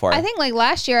like that before. I think like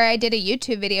last year I did a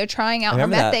YouTube video trying out her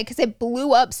method, because it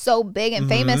blew up so big and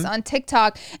famous on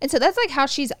TikTok. And so that's like how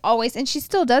she's always, and she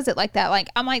still does it like that. Like,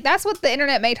 I'm like, that's what the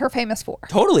internet made her famous for.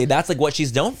 Totally. That's like what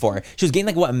she's known for. She was getting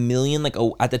like what, $1 million, like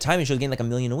at the time, she was getting like $1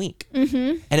 million a week.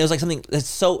 And it was like something that's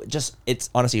so just,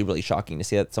 it's honestly really shocking to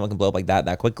see that someone can blow up like that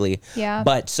quickly. Yeah.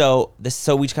 But so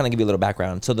we just kind of give you a little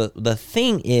background. So the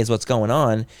thing is what's going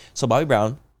on. So Bobby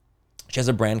Brown, she has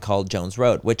a brand called Jones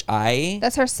Road,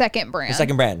 that's her second brand. Her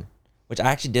second brand, which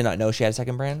I actually did not know she had a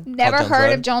second brand. Never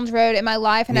heard of Jones Road in my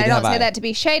life, and I don't say that to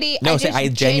be shady. No, I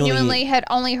genuinely had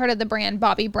only heard of the brand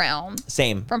Bobby Brown.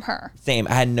 Same. From her. Same.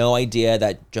 I had no idea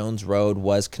that Jones Road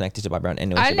was connected to Bobby Brown.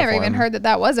 Anyway, I'd never even heard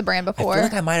that was a brand before. I feel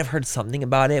like I might have heard something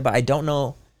about it, but I don't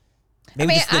know.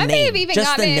 Maybe I may have even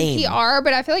gotten it in PR,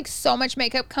 but I feel like so much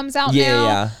makeup comes out now.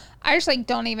 Yeah. I just like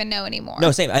don't even know anymore.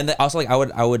 No, same. And also like I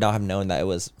would not have known that it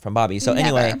was from Bobby. So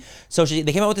anyway, so they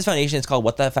came out with this foundation. It's called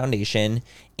What the Foundation.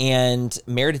 And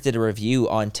Meredith did a review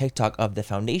on TikTok of the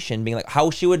foundation, being like how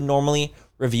she would normally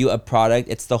review a product.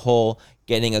 It's the whole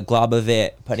getting a glob of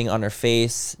it, putting it on her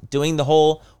face, doing the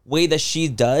whole way that she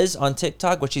does on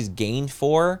TikTok, what she's gained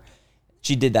for.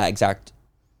 She did that exact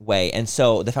way. And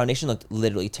so the foundation looked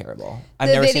literally terrible. I've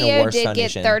The never seen a video worse did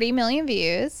foundation. get 30 million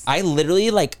views. I literally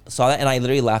like saw that and I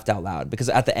literally laughed out loud because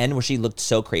at the end where she looked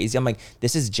so crazy, I'm like,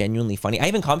 this is genuinely funny. I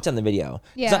even commented on the video. 'Cause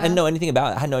Yeah. I didn't know anything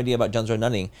about it. I had no idea about Jones Road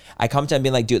Nutting. I commented and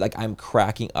being like, dude, like I'm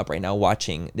cracking up right now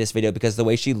watching this video because the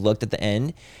way she looked at the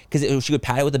end, because she would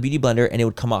pat it with a beauty blender and it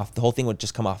would come off. The whole thing would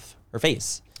just come off her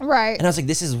face. Right. And I was like,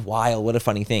 this is wild. What a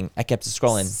funny thing. I kept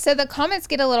scrolling. So the comments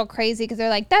get a little crazy because they're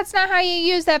like, that's not how you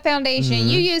use that foundation.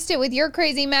 You used it with your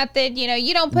crazy method. You know,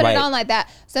 you don't put it Right. on like that.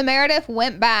 So Meredith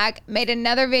went back, made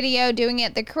another video doing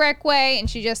it the correct way. And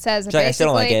she just says, She's like, I still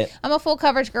don't like basically, it. I'm a full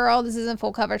coverage girl. This isn't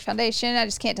full coverage foundation. I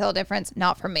just can't tell a difference.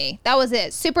 Not for me. That was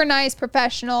it. Super nice,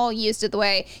 professional, used it the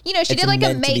way, you know, she It's did like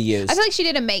a meant to make. be used. I feel like she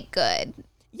did a make good.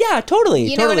 Yeah, totally.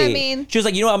 You know what I totally. mean? She was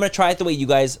like, you know what? I'm going to try it the way you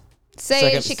guys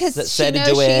Say like, because she said to knows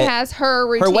do she it. has her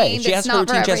routine. Her way. She that's has her not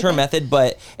routine. for She has her everything. method.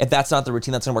 But if that's not the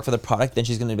routine that's going to work for the product, then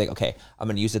she's going to be like, okay, I'm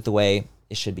going to use it the way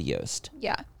it should be used.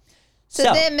 Yeah. So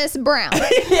So- then Miss Brown.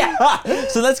 Yeah.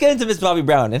 So let's get into Miss Bobby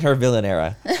Brown in her villain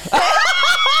era.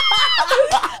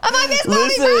 I'm like, Miss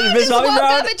Bobby Brown Miss just Bobby woke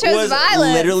Brown up and chose was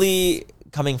violence. literally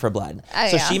coming for blood. Oh,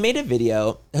 So yeah. she made a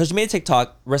video. She made a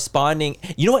TikTok responding.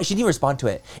 You know what? She didn't even respond to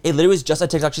it. It literally was just a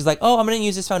TikTok. She's like, oh, I'm going to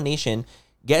use this foundation.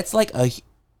 Gets like a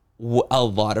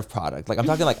lot of product. Like I'm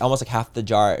talking like almost like half the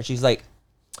jar. She's like,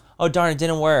 oh, darn, it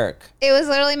didn't work. It was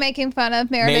literally making fun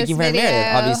of Meredith's Making fun of video.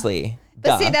 Meredith, obviously.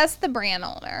 But see, Duh. that's the brand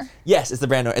owner. Yes, it's the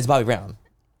brand owner. It's Bobby Brown.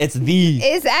 It's the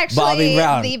Is actually Bobby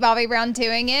Brown. the Bobby Brown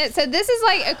doing it. So this is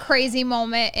like a crazy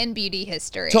moment in beauty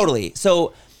history. Totally.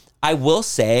 So I will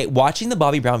say, watching the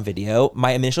Bobby Brown video,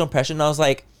 my initial impression, I was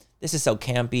like, this is so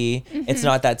campy. It's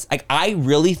not that, like, I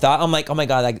really thought, I'm like, oh my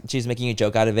God, like she's making a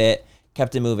joke out of it.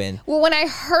 Kept it moving. Well, when I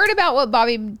heard about what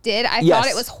Bobby did, I Yes.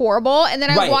 thought it was horrible. And then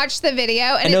I Right. watched the video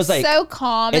and, And it was it's like- so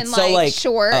calm and it's so, like, like,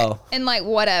 short oh. and like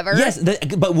whatever. Yes,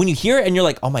 but when you hear it and you're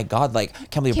like, oh my God, like, I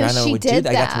can't believe Yeah, Brandon she would do did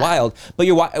that. That's that. wild. But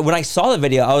when I saw the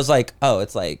video, I was like, oh,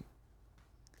 it's light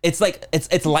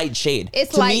shade.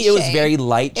 It's to light me, it was shade. very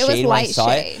light It was shade when I light saw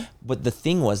shade. it. But the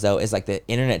thing was though, is like the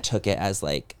internet took it as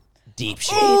like deep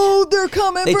shade. Oh, they're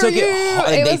coming They for took you. it hard.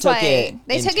 They was took like, it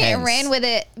they took it and intense. ran with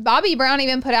it. Bobby Brown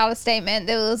even put out a statement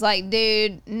that was like,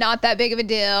 dude, not that big of a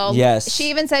deal. Yes. She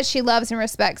even said she loves and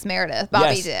respects Meredith.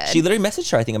 Bobby Yes, did. she literally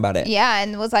messaged her, I think, about it. Yeah,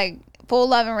 and was like full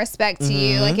love and respect to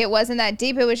you. Like it wasn't that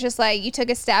deep. It was just like you took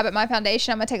a stab at my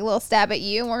foundation. I'm gonna take a little stab at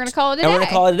you, and we're gonna call it a And day. we're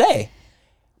gonna call it a day.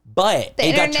 But the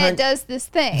it got internet turned. does this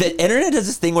thing. The internet does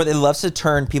this thing where it loves to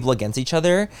turn people against each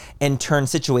other and turn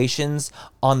situations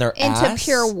on their Into ass,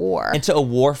 pure war. into a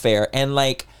warfare. And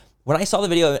like when I saw the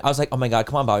video, I was like, oh my God,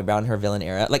 come on, Bobby Brown, her villain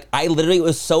era. Like I literally, it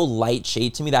was so light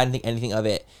shade to me that I didn't think anything of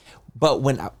it. But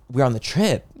when we were on the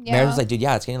trip, Yeah. Meredith was like, dude,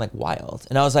 yeah, it's getting like wild.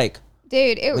 And I was like,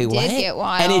 Dude, it Wait, did what? get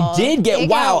wild. And it did get It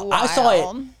got wild. I saw it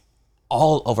wild.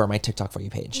 all over my TikTok For You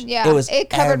page. Yeah, it was it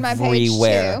covered my page,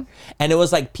 everywhere. too. And it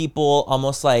was like people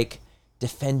almost like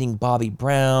defending Bobby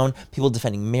Brown, people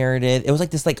defending Meredith. It was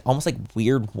like this like almost like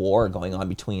weird war going on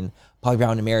between Bobby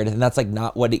Brown and Meredith, and that's like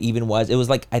not what it even was. It was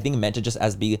like I think meant to just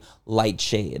as be light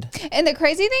shade. And the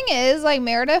crazy thing is, like,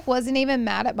 Meredith wasn't even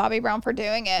mad at Bobby Brown for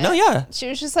doing it. No, yeah. She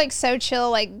was just like so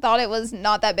chill, like thought it was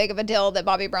not that big of a deal that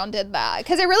Bobby Brown did that.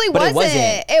 Because it really But it wasn't.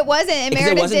 wasn't. It wasn't. And Because it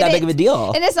Meredith wasn't did that big of a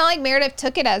deal. And it's not like Meredith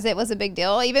took it as it was a big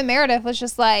deal. Even Meredith was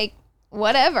just like,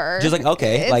 whatever. Just like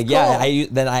okay, It's like yeah, cool.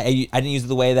 I didn't use it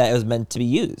the way that it was meant to be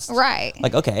used. Right.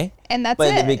 Like okay, And that's but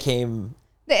it. it became.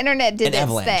 The internet did An its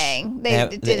avalanche. thing. They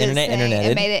The did internet its thing interneted.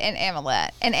 and made it an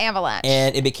avalanche. An avalanche.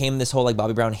 And it became this whole like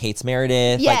Bobby Brown hates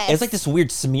Meredith. Like Yes. it's like this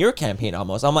weird smear campaign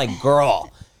almost. I'm like, girl,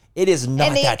 it is not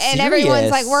and, that serious.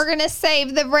 everyone's like, we're gonna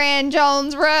save the brand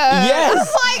Jones Road. Yes.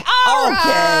 I'm like, all Okay,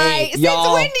 right. Since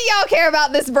y'all. when do y'all care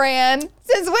about this brand?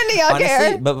 Since when do y'all honestly,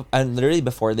 care? but and literally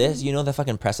before this, you know the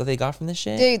fucking press that they got from this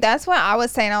shit. Dude, that's what I was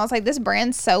saying. I was like, this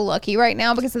brand's so lucky right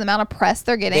now because of the amount of press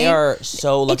they're getting. They are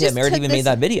so lucky that just Meredith took even made this-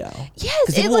 that video. Yes,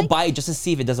 because it, people will like- buy it just to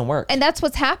see if it doesn't work. And that's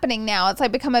what's happening now. It's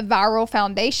like become a viral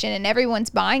foundation and everyone's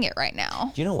buying it right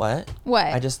now. Do you know what? What?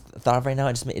 I just thought of right now.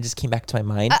 It just came back to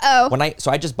my mind. Uh-oh. So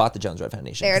I just bought the Jones Road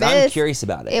Foundation. There it 'cause I'm is. curious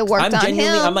about it. It 'Cause worked I'm on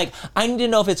genuinely, him. I'm like, I need to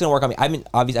know if it's gonna work on me.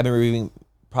 Obviously I've been reviewing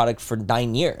product for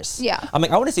 9 years. Yeah. I'm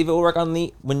like, I want to see if it will work on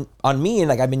me, and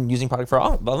like I've been using product for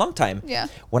a long time. Yeah.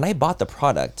 When I bought the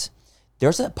product,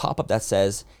 there's a pop-up that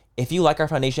says, if you like our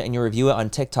foundation and you review it on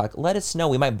TikTok, let us know.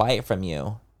 We might buy it from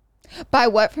you. Buy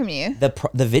what from you? The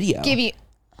video. Give you.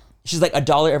 She's like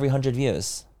 $1 every 100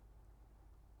 views.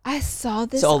 I saw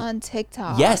this So- on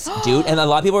TikTok. Yes, dude. And a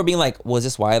lot of people are being like, was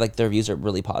this why like their reviews are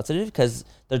really positive? Because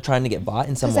they're trying to get bought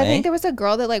in some Because way. I think there was a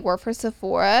girl that like worked for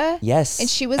Sephora. Yes. And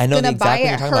she was I know gonna the buy exact one it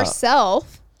you're talking about.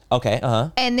 herself. Okay.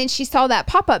 And then she saw that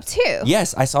pop up too.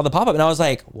 Yes, I saw the pop up and I was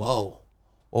like, whoa.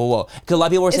 Because a lot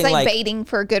of people were saying like baiting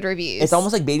for good reviews. It's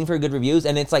almost like baiting for good reviews,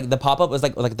 and it's like the pop up was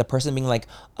like the person being like,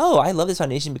 "Oh, I love this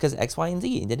foundation because X, Y, and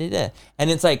Z."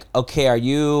 And it's like, okay, are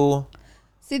you?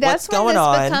 See, that's when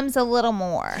this becomes a little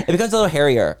more. It becomes a little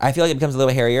hairier. I feel like it becomes a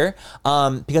little hairier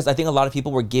because I think a lot of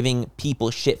people were giving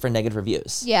people shit for negative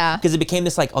reviews. Yeah. Because it became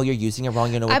this like, oh, you're using it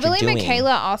wrong. You know what you're doing. I believe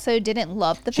Michaela also didn't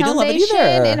love the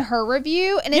foundation in her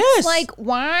review. And it's like,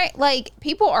 why? Like,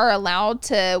 people are allowed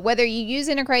to, whether you use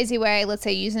it in a crazy way, let's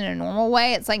say use it in a normal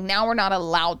way, it's like now we're not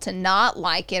allowed to not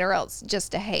like it or else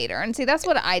just a hater. And see, that's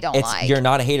what I don't like. You're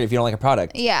not a hater if you don't like a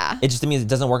product. Yeah. It just means it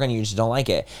doesn't work on you. You just don't like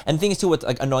it. And the thing is, too, what's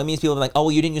like annoying me is people are like, oh,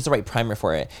 well, you didn't use the right primer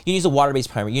for it. You use a water-based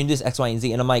primer. You didn't do this X, Y, and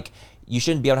Z. And I'm like, you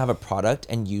shouldn't be able to have a product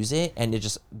and use it and it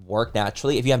just work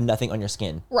naturally if you have nothing on your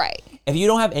skin. Right. If you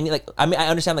don't have any, like, I mean, I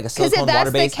understand like a silicone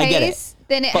water-based. I get it.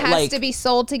 Then it has to be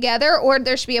sold together, or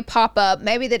there should be a pop-up.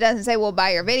 Maybe that doesn't say, "We'll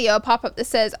buy your video." A pop-up that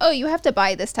says, "Oh, you have to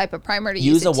buy this type of primer to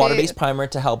use it a water-based primer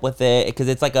to help with it," because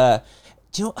it's like a.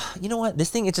 You know what? This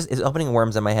thing is opening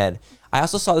worms in my head. I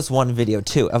also saw this one video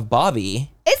too of Bobby.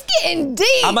 It's getting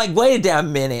deep. I'm like, wait a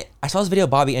damn minute. I saw this video of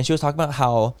Bobby, and she was talking about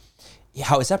how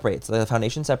it separates. The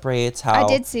foundation separates. How I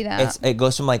did see that. It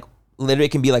goes from like literally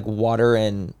it can be like water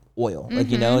and oil, like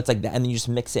it's like that, and then you just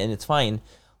mix it and it's fine.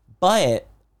 But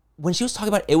when she was talking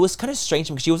about it, it was kind of strange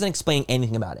because she wasn't explaining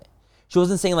anything about it. She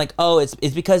wasn't saying like, oh, it's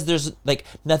because there's like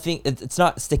nothing. It's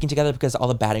not sticking together because all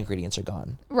the bad ingredients are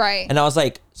gone. Right. And I was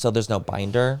like, so there's no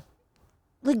binder.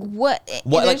 Like what?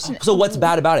 Like, so what's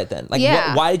bad about it then? Like,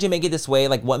 why did you make it this way?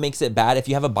 Like, what makes it bad if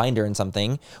you have a binder in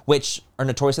something, which are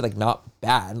notoriously like not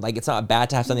bad? Like, it's not bad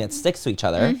to have something that sticks to each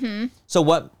other. Mm-hmm. So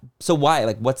why?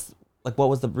 Like, what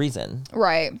was the reason?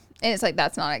 Right. And it's like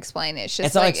that's not explained. It's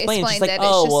just not like explained. It's like, that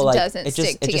oh, it just well, like, doesn't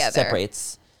stick together. It just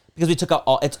separates because we took out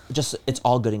all. It's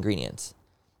all good ingredients.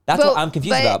 That's what I'm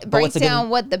confused about. But break down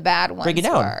what the bad ones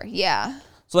were. Yeah.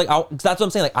 So like, that's what I'm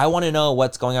saying. Like, I want to know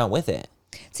what's going on with it.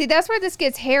 See, that's where this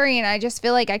gets hairy, and I just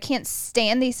feel like I can't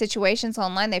stand these situations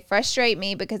online. They frustrate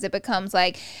me because it becomes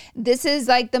like, this is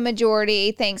like the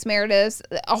majority. Thanks, Meredith.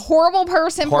 A horrible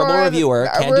person, reviewer,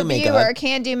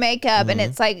 can't do makeup. And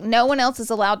it's like, no one else is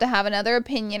allowed to have another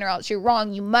opinion or else you're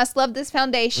wrong. You must love this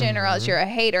foundation or else you're a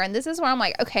hater. And this is where I'm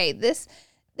like, okay,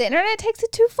 the internet takes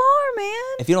it too far, man.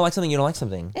 If you don't like something, you don't like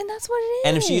something. And that's what it is.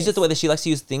 And if she used it the way that she likes to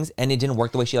use things and it didn't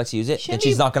work the way she likes to use it, then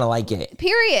she's not going to like it.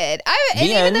 Period. And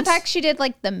even the fact she did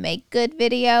like the make good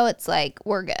video, it's like,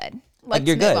 we're good. Let's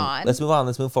move on. Let's move on.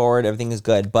 Let's move forward. Everything is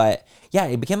good. But yeah,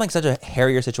 it became like such a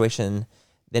hairier situation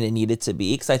than it needed to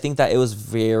be because I think that it was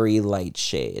very light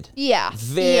shade. Yeah.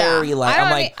 Very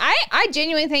light. I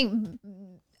genuinely think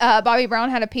Bobby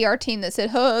Brown had a PR team that said,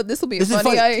 this will be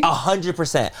funny.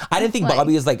 100%. I didn't think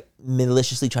Bobby was like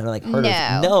maliciously trying to like hurt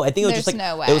us. No, I think it was just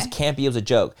like, it was campy. It was a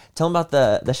joke. Tell them about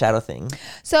the shadow thing.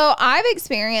 So I've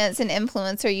experienced an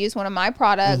influencer use one of my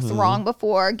products wrong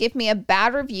before, give me a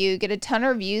bad review, get a ton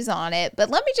of reviews on it. But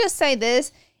let me just say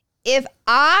this. If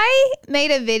I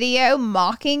made a video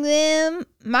mocking them,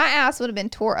 my ass would have been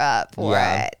tore up for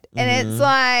it. And it's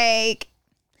like,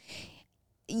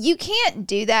 you can't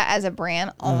do that as a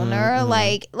brand owner.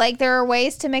 Like there are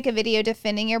ways to make a video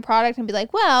defending your product and be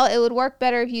like, well, it would work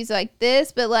better if you use it like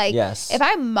this. But like, if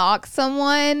I mock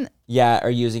someone, or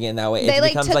using it in that way, they it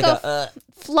becomes took like a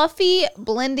fluffy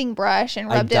blending brush and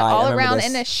rubbed it all around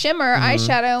in a shimmer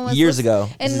eyeshadow and years ago,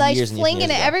 and like flinging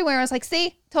it everywhere. I was like,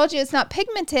 see, told you it's not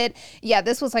pigmented. Yeah,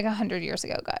 this was like 100 years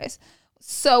ago, guys.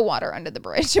 So water under the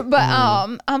bridge. But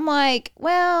I'm like,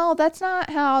 well, that's not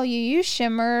how you use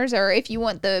shimmers, or if you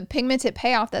want the pigmented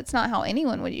payoff, that's not how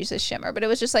anyone would use a shimmer. But it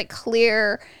was just like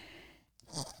clear.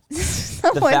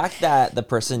 The fact that the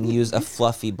person used a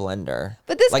fluffy blender.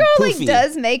 But this girl poofy, like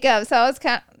does makeup, so I was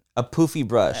kind of a poofy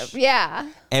brush. Yeah.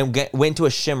 And went to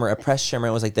a pressed shimmer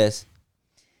and was like this.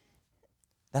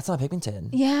 That's not pigmented.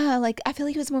 Yeah, like I feel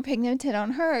like it was more pigmented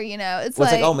on her, you know. It's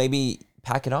like, oh, maybe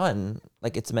pack it on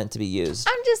like it's meant to be used.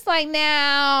 I'm just like,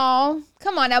 now,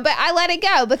 come on now. But I let it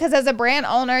go because as a brand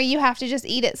owner, you have to just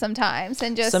eat it sometimes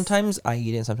and just. Sometimes I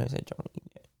eat it, and sometimes I don't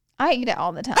eat it. I eat it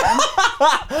all the time.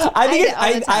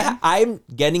 I'm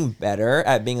getting better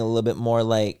at being a little bit more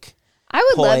like I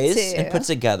would poised love to and put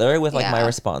together with like my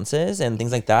responses and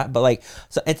things like that. But like,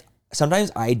 so it's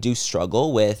sometimes I do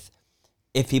struggle with.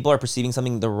 If people are perceiving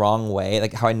something the wrong way,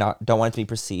 like how I don't want it to be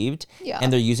perceived,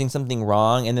 and they're using something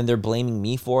wrong, and then they're blaming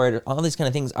me for it, or all these kind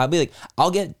of things, I'll be like,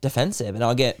 I'll get defensive and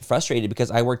I'll get frustrated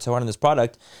because I worked so hard on this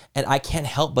product, and I can't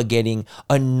help but getting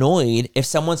annoyed if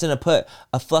someone's gonna put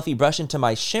a fluffy brush into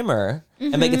my shimmer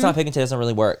and make it's not pigmented, it doesn't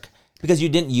really work. because you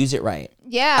didn't use it right.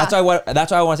 Yeah. That's why I want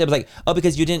to say. I was like, oh,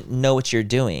 because you didn't know what you're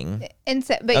doing.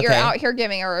 But you're out here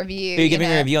giving a review. You're giving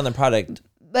a review on the product.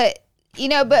 But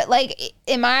like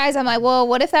in my eyes, I'm like, well,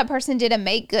 what if that person did a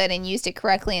make good and used it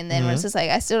correctly, and then was just like,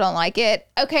 I still don't like it.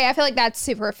 Okay, I feel like that's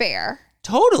super fair.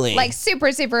 Totally. Like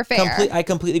super, super fair. I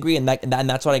completely agree. And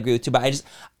that's what I agree with too. But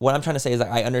what I'm trying to say is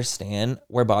that I understand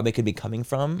where Bobby could be coming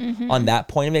from on that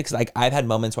point of it. Cause like I've had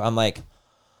moments where I'm like,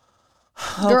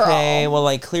 okay, well,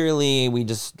 like clearly we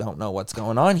just don't know what's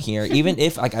going on here. Even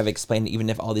if like I've explained, even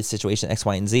if all these situations X,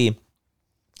 Y, and Z,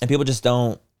 and people just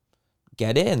don't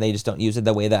get it and they just don't use it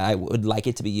the way that I would like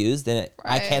it to be used, then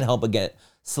I can't help but get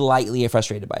slightly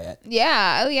frustrated by it.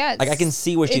 Yeah. Oh, yeah. Like I can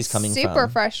see where she's coming from. Super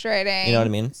frustrating. You know what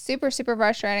I mean? Super, super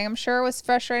frustrating. I'm sure it was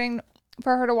frustrating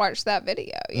for her to watch that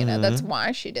video. You know, that's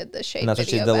why she did the shade. And that's what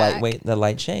she did, the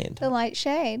light shade. The light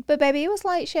shade. But baby, it was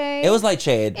light shade. It was light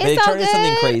shade, but it all turned into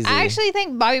something crazy. I actually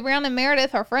think Bobby Brown and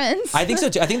Meredith are friends. I think so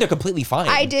too. I think they're completely fine.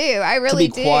 I do. I really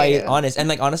do. To be quite honest. And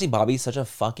like honestly, Bobby's such a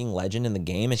fucking legend in the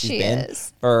game, and she's been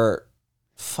for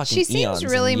fucking she seems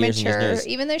really mature,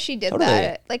 even though she did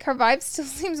that. Like her vibe still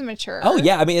seems mature. Oh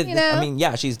yeah, I mean,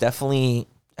 yeah, she's definitely.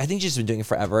 I think she's been doing it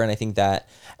forever, and I think that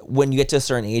when you get to a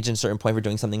certain age and a certain point for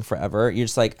doing something forever, you're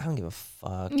just like, I don't give a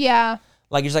fuck. Yeah.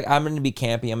 Like you're just like, I'm gonna be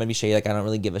campy, I'm gonna be shady. Like I don't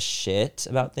really give a shit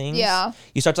about things. Yeah.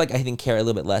 You start to like, I think, care a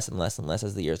little bit less and less and less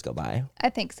as the years go by. I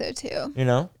think so too. You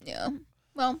know? Yeah.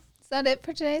 Well, is that it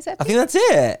for today's episode? I think that's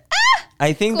it.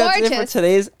 I think that's it for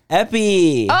today's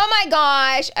epi. Oh my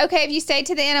gosh. Okay, if you stay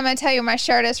to the end, I'm going to tell you where my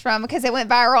shirt is from because it went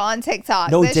viral on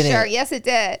TikTok. No, it didn't. Shirt. Yes, it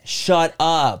did. Shut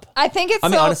up. I think it's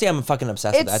honestly, I'm fucking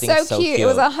obsessed with it. I think it's so cute. It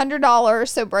was $100,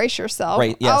 so brace yourself.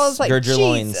 Right, yes. I was like, gird your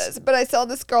Jesus. loins. But I saw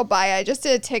this girl buy it. I just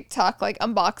did a TikTok, like,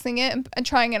 unboxing it and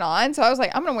trying it on. So I was like,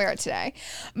 I'm going to wear it today.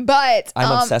 But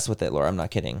I'm obsessed with it, Laura. I'm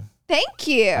not kidding. Thank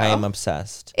you. I am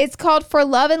obsessed. It's called For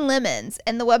Love and Lemons,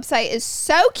 and the website is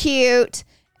so cute.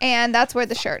 And that's where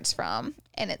the shirt's from,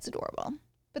 and it's adorable.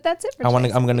 But that's it for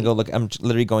today. I'm gonna go look. I'm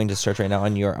literally going to search right now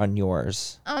on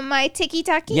yours. On my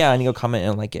TikTok. Yeah, and you go comment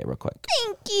and like it real quick.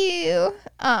 Thank you.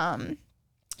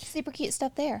 Super cute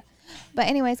stuff there. But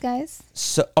anyways, guys.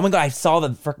 So, oh my god, I saw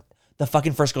the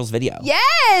fucking First Girls video.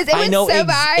 Yes, it went so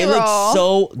viral. It looked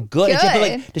so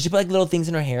good. Did she put like little things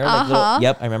in her hair?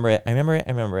 Yep, I remember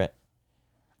it.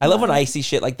 I love when I see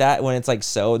shit like that when it's like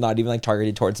so not even like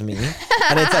targeted towards me.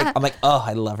 And it's like, I'm like, oh,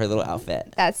 I love her little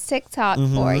outfit. That's TikTok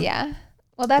for ya.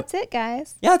 Well, that's it,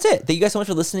 guys. Yeah, that's it. Thank you guys so much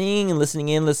for listening and listening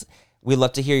in. We'd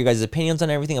love to hear you guys' opinions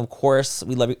on everything. Of course,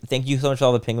 we love you. Thank you so much for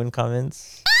all the penguin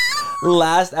comments. I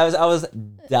was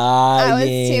dying. I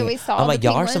was too. We saw I'm like,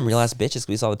 y'all penguins. are some real ass bitches.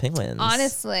 We saw the penguins.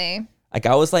 Honestly. Like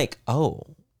I was like, oh.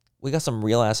 We got some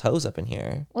real ass hoes up in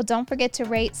here. Well, don't forget to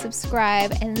rate,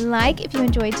 subscribe, and like if you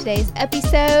enjoyed today's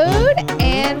episode.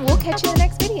 And we'll catch you in the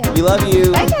next video. We love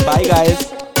you. Bye, guys. Bye,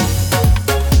 guys.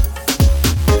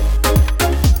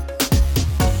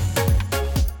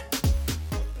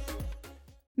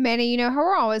 Manny, you know how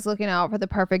we're always looking out for the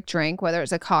perfect drink, whether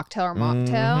it's a cocktail or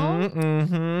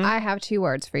mocktail? I have 2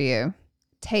 words for you.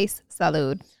 Taste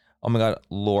salud. Oh my God,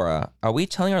 Laura, are we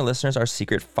telling our listeners our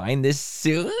secret? Find this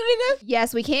soon?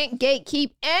 Yes, we can't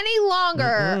gatekeep any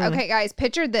longer. Okay, guys,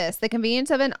 picture this. The convenience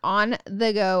of an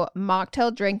on-the-go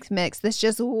mocktail drink mix that's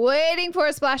just waiting for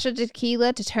a splash of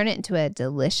tequila to turn it into a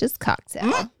delicious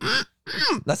cocktail.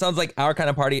 That sounds like our kind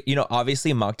of party. You know,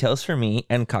 obviously mocktails for me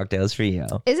and cocktails for you.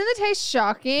 Isn't the taste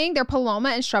shocking? Their Paloma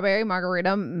and Strawberry Margarita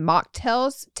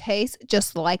mocktails taste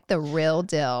just like the real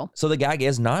deal. So the gag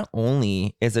is not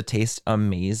only is the taste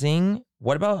amazing,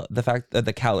 what about the fact that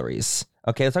the calories?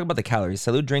 Okay, let's talk about the calories.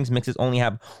 Salud drinks mixes only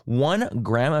have 1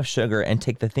 gram of sugar and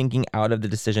take the thinking out of the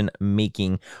decision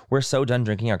making. We're so done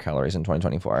drinking our calories in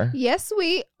 2024. Yes,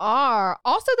 we are.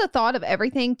 Also, the thought of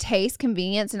everything, taste,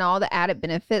 convenience, and all the added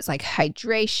benefits like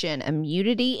hydration,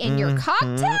 immunity in your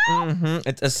cocktail.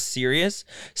 It's a serious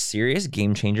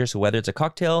game changer. So whether it's a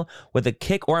cocktail with a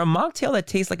kick or a mocktail that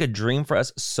tastes like a dream for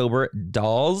us sober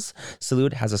dolls,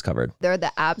 Salud has us covered. They're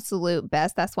the absolute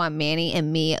best. That's why Manny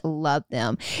and me love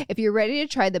them. If you're ready to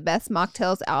try the best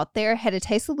mocktails out there, head to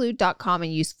tastesalud.com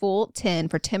and use full10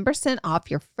 for 10%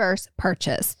 off your first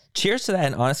purchase. Cheers to that,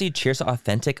 and honestly, cheers to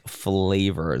authentic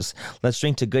flavors. Let's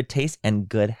drink to good taste and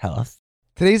good health.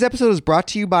 Today's episode is brought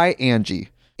to you by Angie.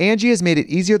 Angie has made it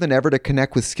easier than ever to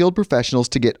connect with skilled professionals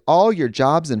to get all your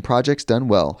jobs and projects done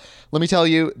well. Let me tell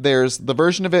you, there's the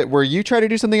version of it where you try to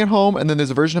do something at home, and then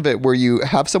there's a version of it where you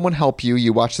have someone help you,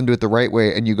 you watch them do it the right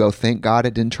way, and you go, thank God I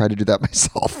didn't try to do that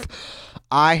myself.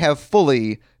 I have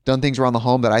fully done things around the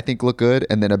home that I think look good,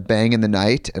 and then a bang in the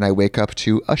night, and I wake up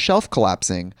to a shelf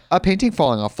collapsing, a painting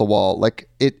falling off the wall. Like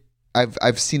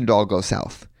I've seen it all go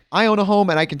south. I own a home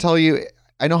and I can tell you,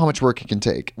 I know how much work it can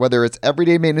take. Whether it's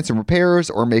everyday maintenance and repairs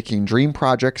or making dream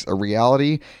projects a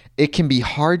reality, it can be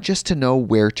hard just to know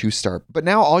where to start. But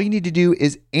now all you need to do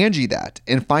is Angie that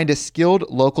and find a skilled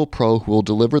local pro who will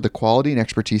deliver the quality and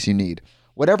expertise you need.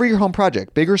 Whatever your home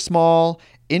project, big or small,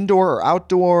 indoor or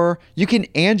outdoor, you can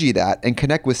Angie that and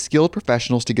connect with skilled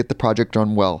professionals to get the project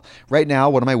done well. Right now,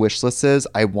 one of my wish lists is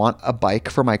I want a bike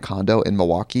for my condo in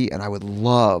Milwaukee, and I would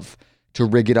love to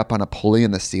rig it up on a pulley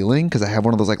in the ceiling because I have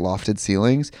one of those like lofted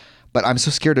ceilings, but I'm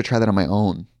so scared to try that on my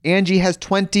own. Angie has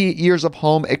 20 years of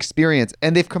home experience,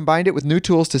 and they've combined it with new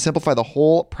tools to simplify the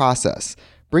whole process.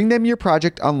 Bring them your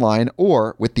project online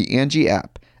or with the Angie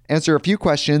app. Answer a few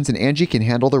questions and Angie can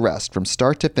handle the rest from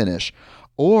start to finish,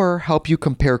 or help you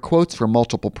compare quotes from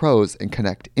multiple pros and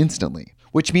connect instantly,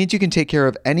 which means you can take care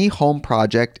of any home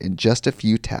project in just a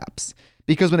few taps.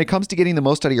 Because when it comes to getting the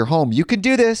most out of your home, you can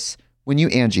do this when you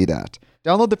Angie that.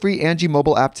 Download the free Angie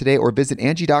mobile app today or visit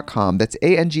Angie.com. That's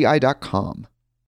ANGI.com.